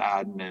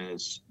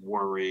 sadness,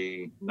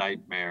 worry,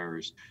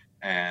 nightmares,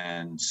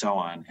 and so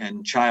on.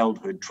 And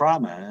childhood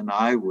trauma, and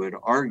I would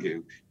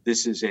argue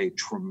this is a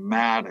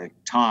traumatic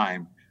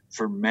time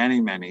for many,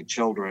 many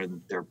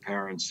children. Their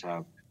parents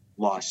have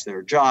lost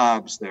their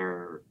jobs,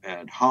 they're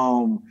at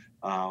home,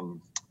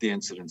 the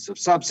incidence of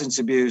substance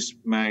abuse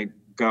might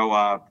go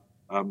up.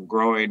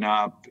 Growing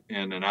up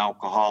in an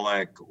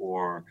alcoholic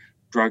or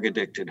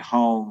drug-addicted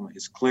home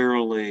is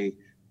clearly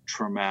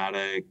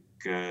traumatic.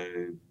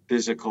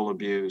 Physical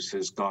abuse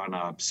has gone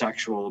up.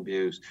 Sexual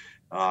abuse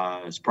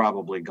has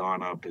probably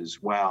gone up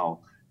as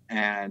well.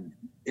 And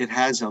it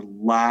has a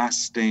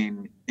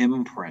lasting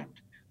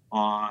imprint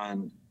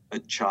on a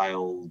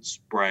child's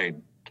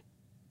brain.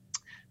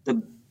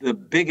 The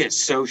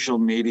biggest social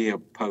media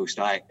post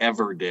I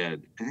ever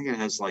did, I think it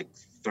has like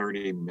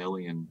 30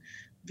 million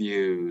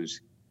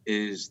views,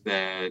 is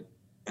that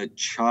a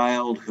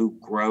child who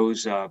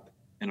grows up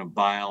in a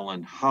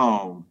violent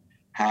home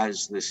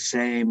has the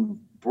same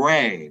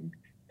brain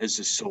as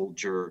a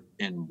soldier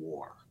in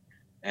war.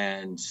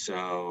 And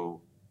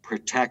so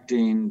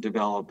protecting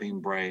developing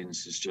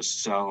brains is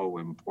just so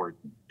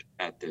important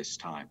at this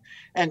time.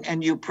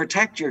 And you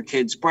protect your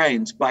kids'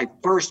 brains by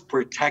first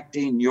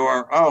protecting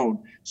your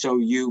own so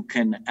you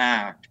can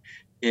act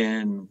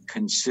in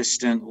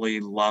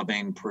consistently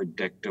loving,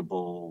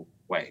 predictable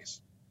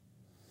ways.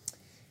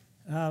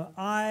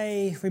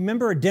 I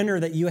remember a dinner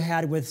that you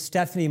had with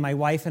Stephanie, my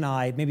wife, and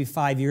I, maybe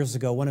 5 years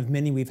ago, one of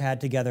many we've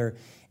had together.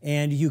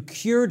 And you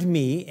cured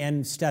me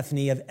and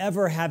Stephanie of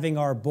ever having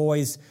our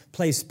boys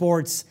play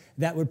sports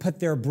that would put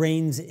their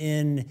brains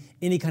in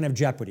any kind of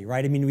jeopardy,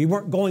 right? I mean, we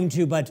weren't going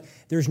to, but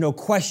there's no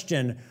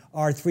question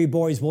our 3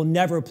 boys will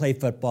never play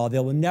football. They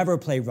will never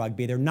play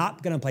rugby. They're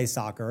not going to play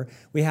soccer.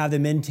 We have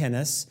them in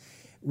tennis.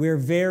 We're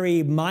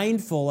very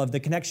mindful of the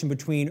connection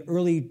between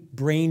early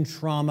brain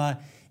trauma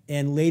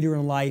and later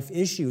in life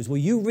issues. Well,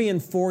 you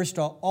reinforced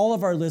all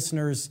of our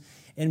listeners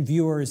and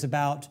viewers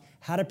about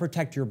how to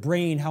protect your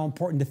brain, how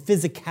important the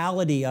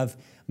physicality of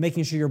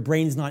making sure your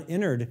brain's not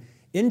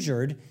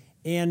injured,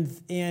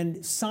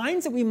 and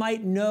signs that we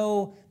might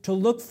know to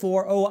look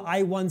for.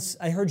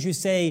 I heard you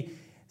say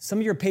some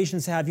of your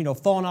patients have,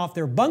 fallen off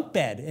their bunk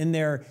bed in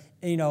their,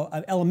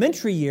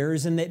 elementary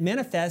years, and that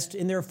manifest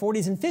in their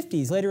 40s and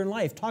 50s later in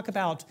life. Talk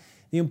about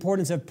the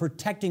importance of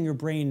protecting your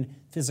brain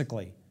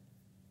physically.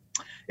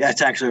 Yeah,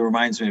 it actually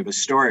reminds me of a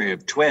story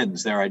of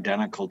twins. They're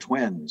identical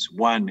twins.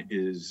 One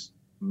is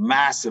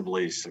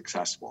massively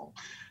successful,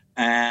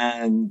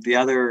 and the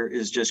other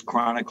is just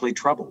chronically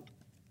troubled,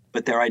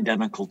 but they're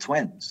identical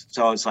twins.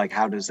 So it's like,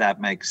 how does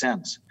that make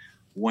sense?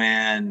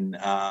 When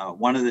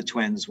one of the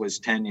twins was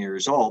 10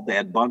 years old, they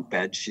had bunk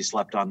beds. She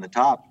slept on the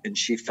top and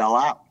she fell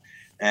out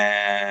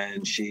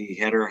and she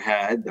hit her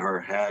head. Her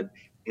head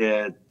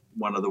hit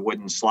one of the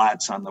wooden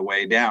slats on the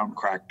way down,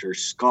 cracked her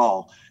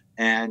skull,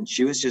 and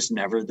she was just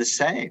never the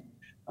same.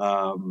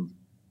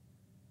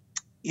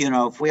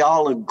 If we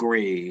all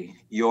agree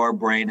your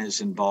brain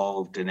is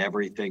involved in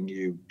everything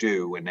you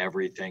do and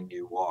everything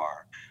you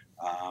are,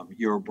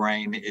 your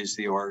brain is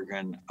the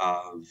organ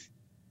of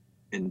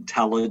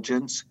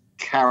intelligence,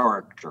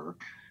 character,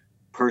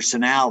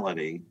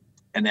 personality,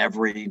 and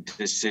every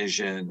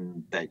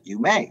decision that you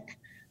make.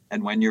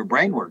 And when your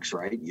brain works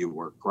right, you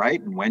work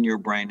right. And when your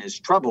brain is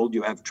troubled,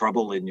 you have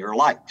trouble in your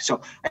life.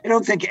 So I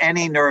don't think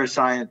any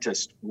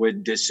neuroscientist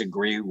would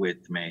disagree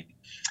with me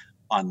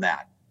on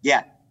that.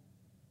 Yet,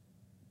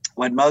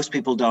 what most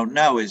people don't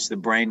know is the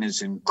brain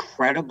is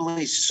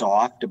incredibly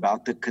soft,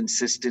 about the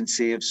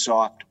consistency of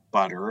soft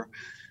butter,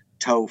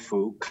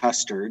 tofu,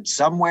 custard,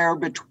 somewhere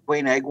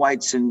between egg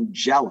whites and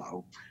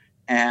Jell-O.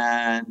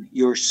 And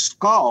your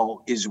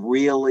skull is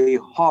really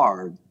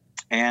hard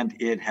and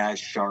it has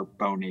sharp,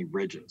 bony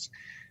ridges.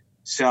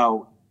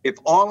 So if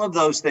all of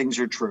those things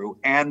are true,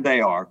 and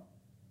they are,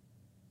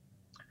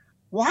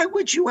 why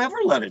would you ever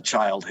let a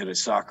child hit a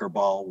soccer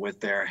ball with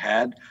their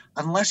head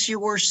unless you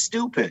were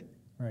stupid?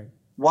 Right.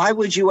 Why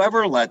would you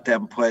ever let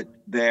them put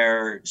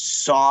their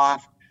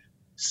soft,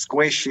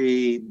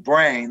 squishy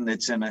brain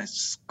that's in a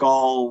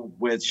skull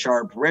with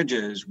sharp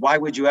ridges? Why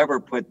would you ever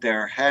put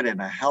their head in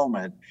a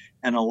helmet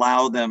and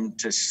allow them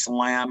to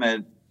slam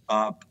it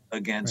up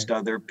against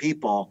other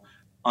people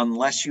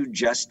unless you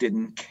just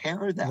didn't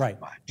care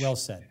that much? Well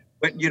said.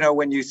 But,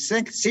 when you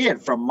see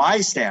it from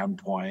my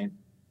standpoint,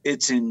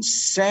 it's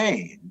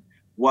insane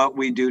what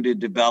we do to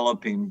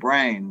developing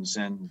brains.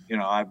 And,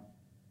 I've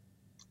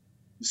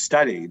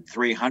studied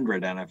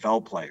 300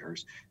 NFL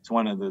players. It's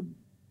one of the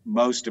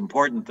most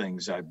important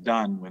things I've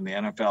done when the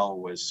NFL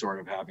was sort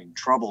of having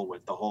trouble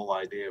with the whole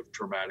idea of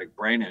traumatic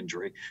brain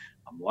injury.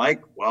 I'm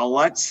like, well,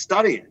 let's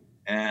study it.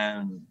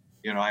 And,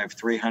 I have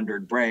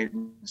 300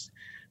 brains.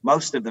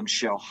 Most of them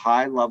show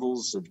high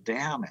levels of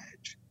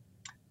damage.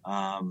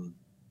 But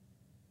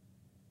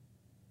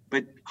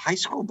high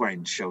school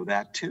brains show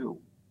that too,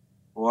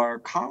 or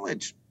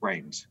college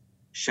brains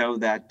show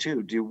that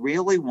too. Do you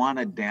really want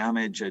to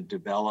damage a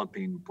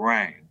developing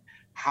brain?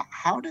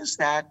 How does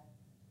that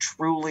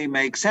truly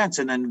make sense?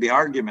 And then the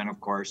argument,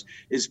 of course,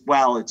 is,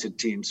 well, it's a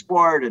team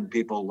sport and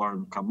people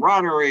learn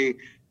camaraderie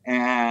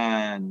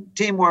and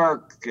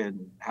teamwork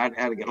and how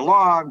to get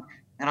along.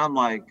 And I'm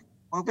like,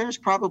 well, there's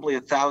probably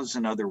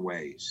 1,000 other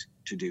ways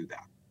to do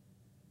that.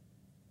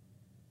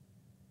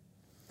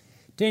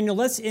 Daniel,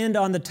 let's end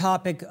on the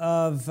topic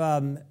of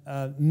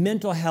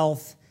mental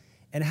health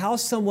and how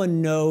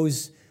someone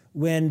knows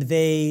when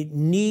they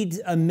need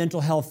a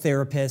mental health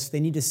therapist, they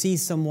need to see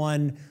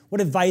someone.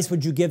 What advice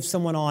would you give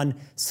someone on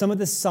some of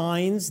the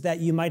signs that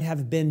you might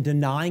have been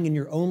denying in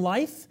your own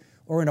life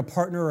or in a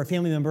partner or a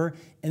family member?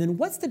 And then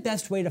what's the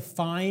best way to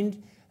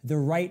find the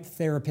right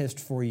therapist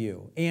for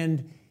you?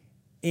 And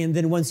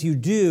then once you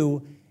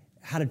do,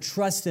 how to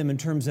trust them in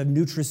terms of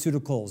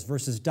nutraceuticals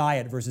versus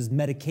diet versus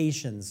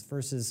medications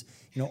versus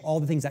all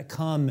the things that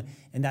come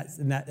in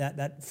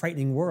that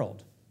frightening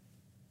world.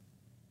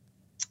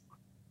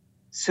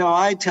 So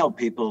I tell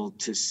people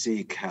to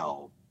seek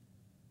help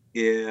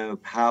if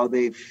how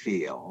they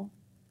feel,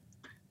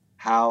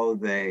 how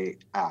they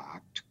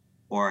act,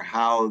 or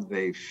how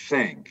they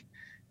think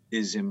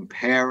is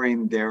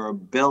impairing their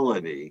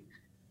ability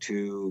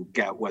to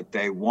get what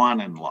they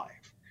want in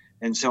life.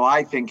 And so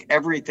I think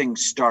everything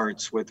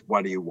starts with,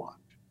 what do you want?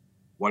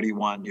 What do you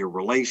want in your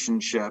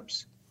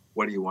relationships?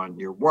 What do you want in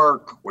your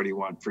work? What do you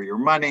want for your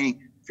money,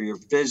 for your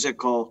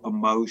physical,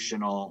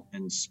 emotional,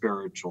 and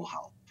spiritual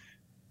health?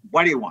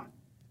 What do you want?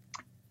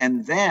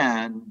 And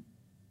then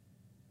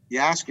you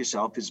ask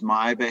yourself, is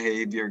my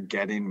behavior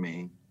getting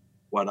me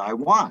what I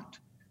want?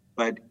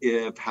 But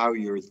if how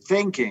you're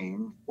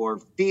thinking or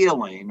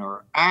feeling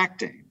or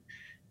acting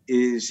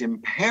is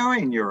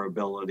impairing your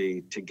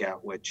ability to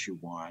get what you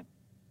want,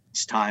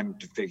 it's time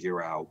to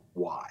figure out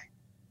why.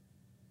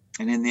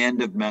 And in the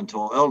end of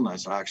mental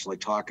illness, I actually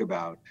talk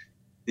about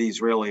these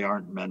really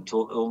aren't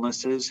mental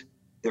illnesses.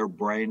 They're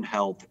brain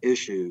health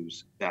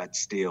issues that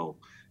steal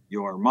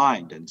your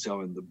mind. And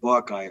so in the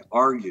book, I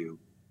argue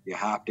you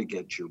have to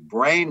get your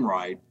brain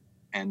right,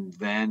 and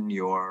then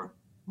your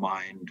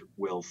mind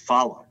will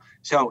follow.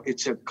 So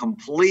it's a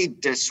complete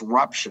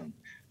disruption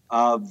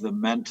of the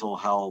mental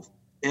health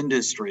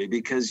industry,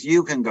 because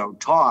you can go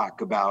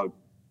talk about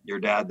your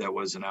dad that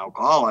was an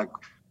alcoholic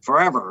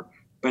forever,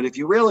 but if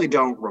you really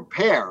don't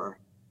repair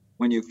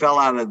when you fell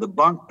out of the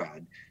bunk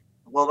bed,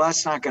 well,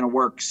 that's not going to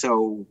work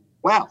so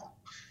well.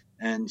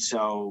 And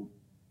so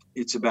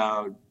it's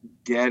about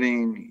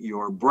getting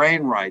your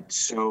brain right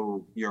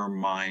so your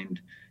mind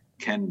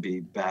can be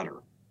better.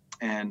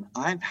 And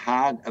I've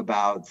had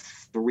about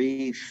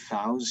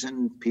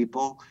 3,000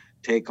 people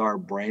take our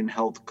brain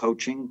health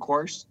coaching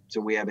course.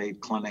 So we have 8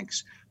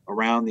 clinics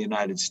around the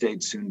United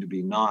States, soon to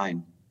be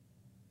 9.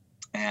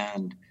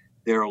 And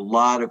there are a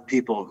lot of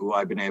people who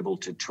I've been able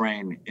to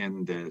train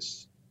in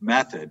this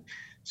method.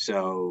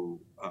 So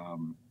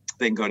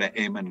they can go to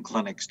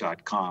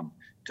amenclinics.com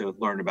to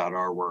learn about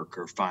our work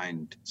or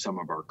find some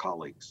of our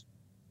colleagues.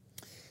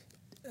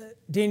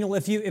 Daniel,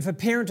 if a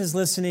parent is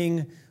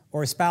listening,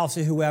 or a spouse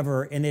or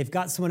whoever, and they've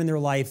got someone in their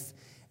life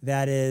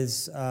that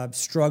is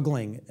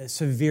struggling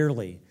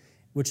severely,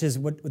 which is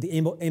what the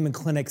Amen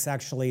Clinics,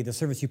 actually, the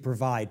service you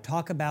provide,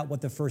 talk about what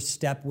the first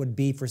step would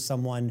be for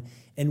someone,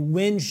 and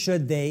when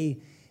should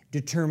they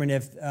determine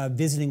if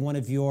visiting one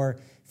of your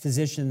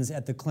physicians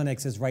at the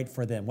clinics is right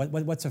for them?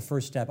 What's a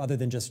first step other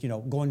than just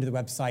going to the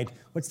website?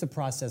 What's the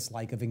process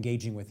like of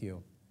engaging with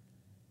you?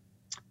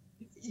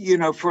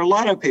 For a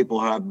lot of people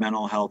who have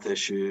mental health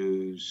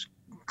issues,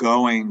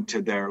 going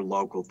to their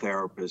local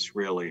therapist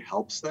really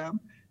helps them,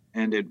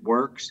 and it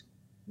works.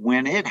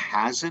 When it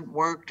hasn't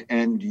worked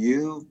and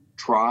you've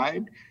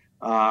tried,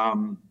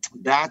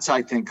 that's,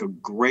 I think, a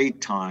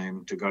great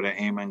time to go to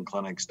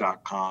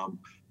amenclinics.com,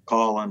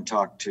 call and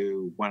talk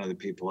to one of the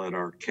people at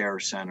our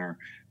care center.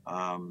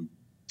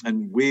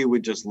 And we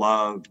would just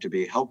love to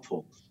be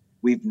helpful.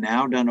 We've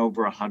now done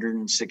over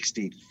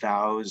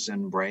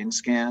 160,000 brain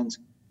scans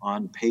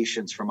on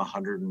patients from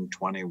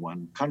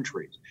 121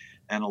 countries.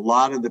 And a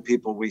lot of the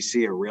people we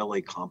see are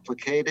really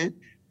complicated.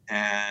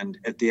 And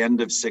at the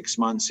end of 6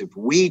 months, if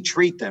we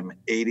treat them,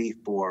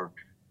 84%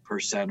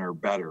 or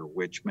better,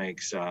 which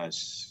makes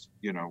us,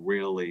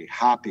 really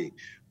happy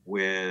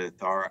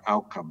with our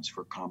outcomes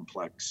for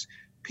complex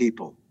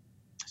people.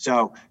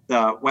 So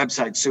the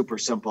website's super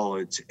simple.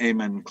 It's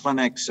Amen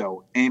Clinic.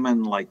 So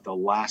Amen, like the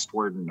last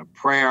word in a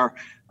prayer.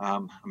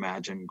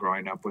 Imagine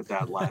growing up with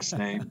that last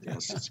name.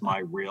 Yes, it's my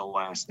real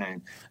last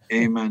name.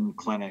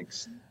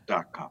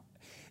 AmenClinics.com.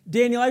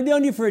 Daniel, I've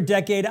known you for a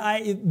decade.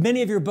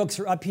 Many of your books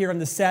are up here on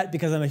the set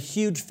because I'm a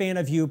huge fan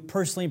of you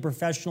personally and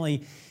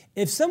professionally.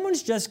 If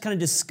someone's just kind of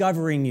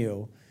discovering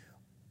you,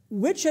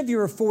 which of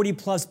your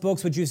 40-plus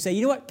books would you say,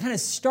 you know what, kind of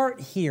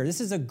start here?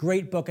 This is a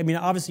great book. I mean,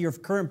 obviously, your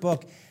current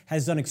book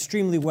has done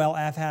extremely well.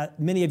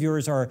 Many of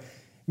yours are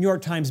New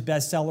York Times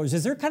bestsellers.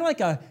 Is there kind of like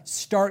a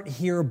start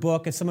here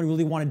book if someone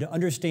really wanted to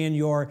understand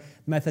your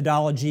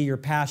methodology, your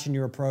passion,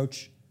 your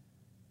approach?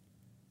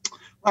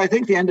 I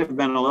think The End of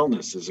Mental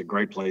Illness is a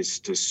great place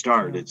to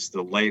start. It's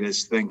the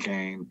latest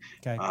thinking.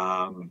 Okay.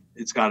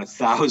 It's got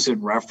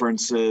 1,000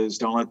 references.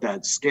 Don't let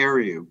that scare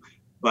you.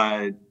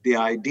 But the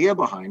idea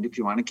behind, if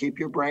you want to keep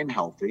your brain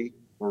healthy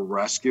or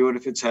rescue it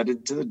if it's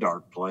headed to the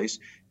dark place,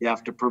 you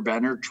have to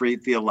prevent or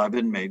treat the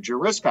 11 major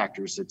risk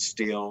factors that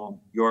steal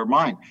your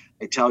mind.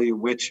 I tell you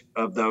which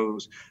of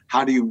those,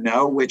 how do you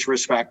know which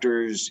risk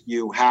factors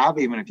you have,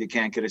 even if you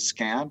can't get a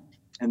scan?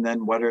 And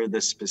then what are the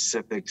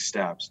specific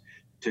steps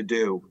to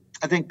do?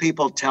 I think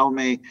people tell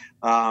me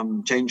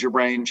change your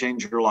brain,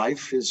 change your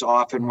life is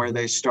often where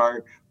they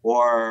start.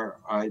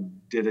 Or I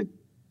did a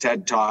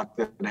TED Talk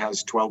that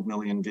has 12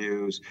 million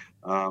views.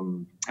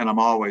 And I'm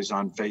always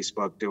on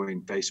Facebook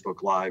doing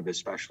Facebook Live,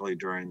 especially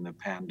during the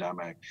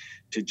pandemic,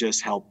 to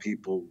just help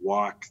people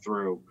walk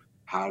through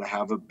how to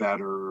have a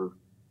better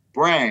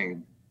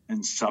brain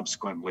and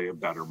subsequently a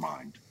better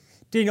mind.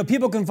 Daniel,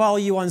 people can follow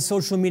you on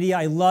social media.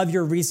 I love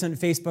your recent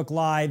Facebook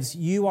Lives.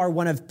 You are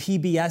one of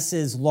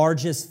PBS's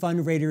largest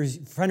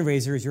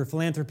fundraisers. Your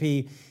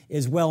philanthropy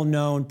is well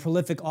known,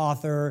 prolific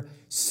author,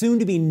 soon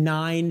to be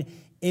 9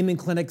 Amen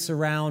clinics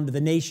around the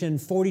nation,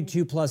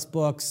 42 plus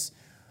books.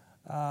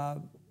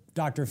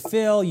 Dr.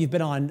 Phil, you've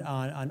been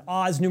on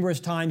Oz numerous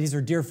times. These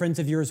are dear friends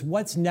of yours.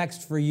 What's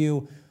next for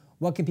you?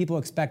 What can people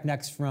expect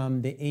next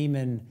from the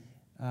Amen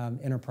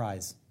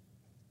enterprise?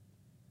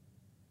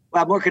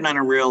 Well, I'm working on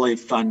a really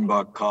fun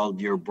book called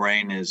Your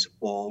Brain is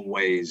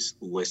Always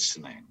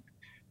Listening,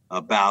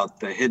 about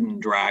the hidden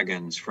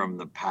dragons from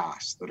the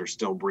past that are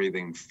still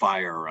breathing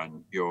fire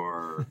on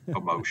your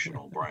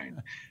emotional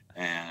brain.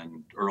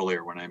 And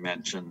earlier when I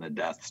mentioned the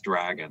death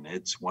dragon,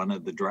 it's one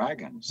of the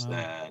dragons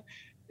that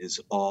is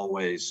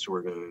always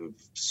sort of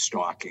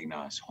stalking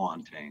us,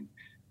 haunting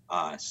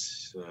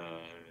us.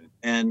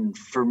 And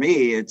for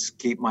me, it's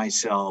keep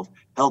myself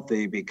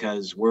healthy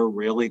because we're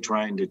really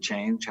trying to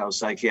change how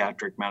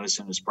psychiatric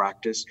medicine is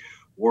practiced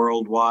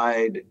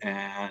worldwide.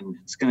 And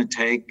it's going to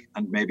take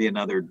maybe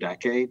another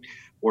decade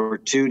or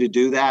two to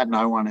do that. And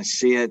I want to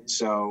see it.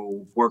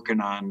 So working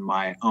on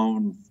my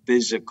own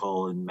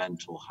physical and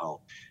mental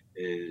health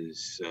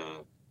is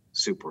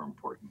super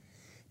important.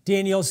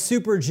 Daniel,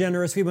 super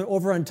generous. We went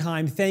over on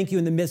time. Thank you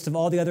in the midst of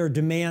all the other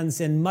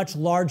demands and much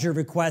larger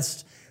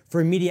requests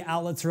for media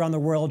outlets around the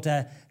world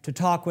to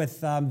talk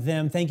with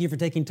them. Thank you for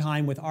taking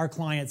time with our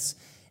clients.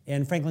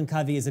 And Franklin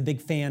Covey is a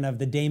big fan of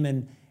the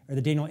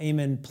Daniel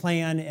Amen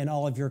plan and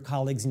all of your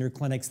colleagues in your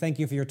clinics. Thank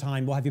you for your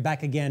time. We'll have you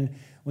back again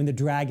when the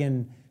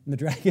Dragon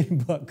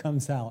book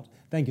comes out.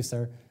 Thank you,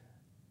 sir.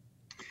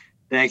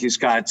 Thank you,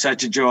 Scott.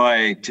 Such a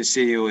joy to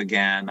see you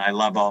again. I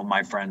love all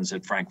my friends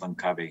at Franklin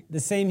Covey. The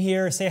same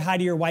here. Say hi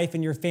to your wife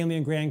and your family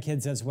and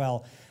grandkids as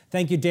well.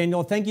 Thank you,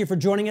 Daniel. Thank you for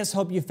joining us.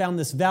 Hope you found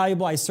this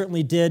valuable. I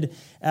certainly did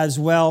as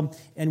well.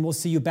 And we'll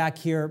see you back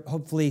here,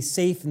 hopefully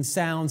safe and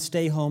sound.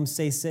 Stay home,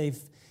 stay safe.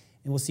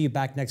 And we'll see you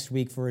back next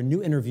week for a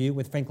new interview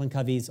with Franklin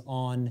Covey's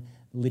On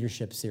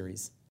Leadership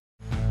series.